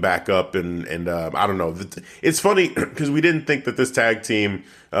him back up, and I don't know. It's funny because we didn't think that this tag team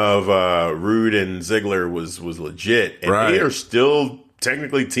of Roode and Ziggler was legit, and They are still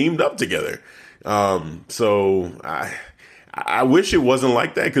technically teamed up together. So I wish it wasn't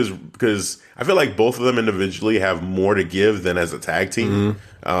like that because I feel like both of them individually have more to give than as a tag team.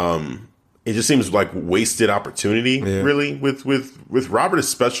 Mm-hmm. It just seems like wasted opportunity, really, with Robert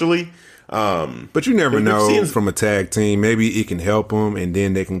especially. But you never know from a tag team. Maybe it can help them, and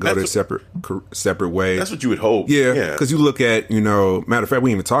then they can go their separate ways. That's what you would hope. Yeah, because you look at, matter of fact, we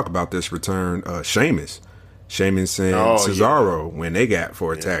didn't even talk about this return, Sheamus and Cesaro, when they got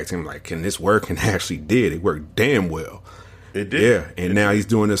for a tag team. Like, can this work? And actually did. It worked damn well. It did. Yeah, and now he's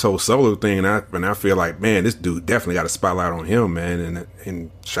doing this whole solo thing, and I feel like, man, this dude definitely got a spotlight on him, man.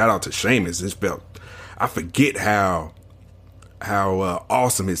 And shout out to Sheamus. I forget how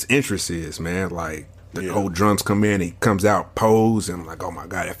awesome his interest is, man. Like, the old drums come in, he comes out, pose, and I'm like, oh my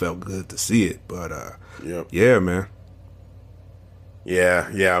God, it felt good to see it. But yeah, man. Yeah,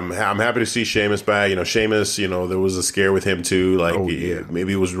 I'm happy to see Sheamus back. Sheamus, there was a scare with him too. Like,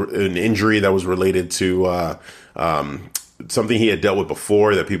 maybe it was an injury that was related to something he had dealt with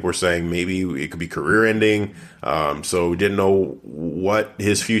before that people were saying maybe it could be career ending. So we didn't know what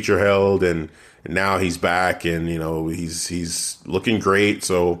his future held, and now he's back, and he's looking great.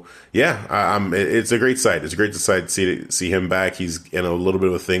 So yeah, it's a great sight. It's a great sight to see him back. He's in a little bit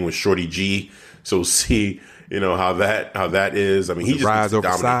of a thing with Shorty G. So we'll see, how that is. I mean, he just needs to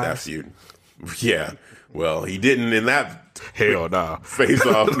dominate that feud. Yeah. Well, he didn't in that. Hell nah. Face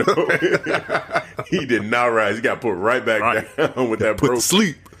off, no. He did not rise. He got put right back down with that put to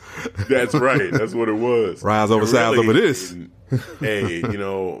sleep. That's right. That's what it was. Rise over size over this. Hey,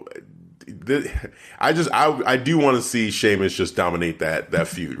 I do want to see Sheamus just dominate that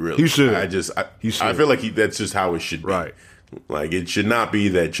feud. Really, he should. I feel like that's just how it should be. Right. Like, it should not be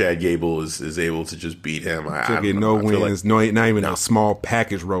that Chad Gable is able to just beat him. Should get no wins, not even a small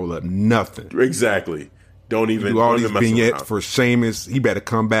package roll up, nothing. Exactly. Don't even do all these vignettes for Sheamus. He better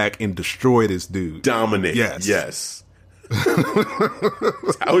come back and destroy this dude. Dominate. Yes.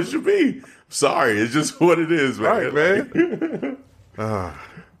 That's how it should be. Sorry, it's just what it is, man. Right, man.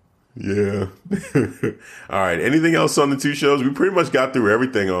 Yeah. All right. Anything else on the two shows? We pretty much got through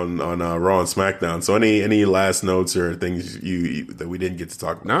everything on Raw and SmackDown. So any last notes or things you that we didn't get to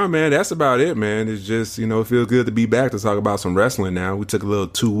talk about? No, man, that's about it, man. It's just, it feels good to be back to talk about some wrestling now. We took a little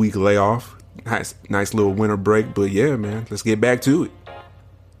 2-week layoff. Nice little winter break. But yeah, man, let's get back to it.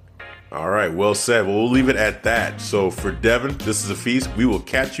 All right. Well said. Well, we'll leave it at that. So for Devin, this is a feast. We will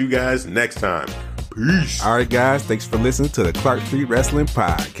catch you guys next time. Peace. All right, guys. Thanks for listening to the Clark Street Wrestling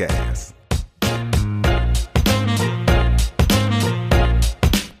Podcast.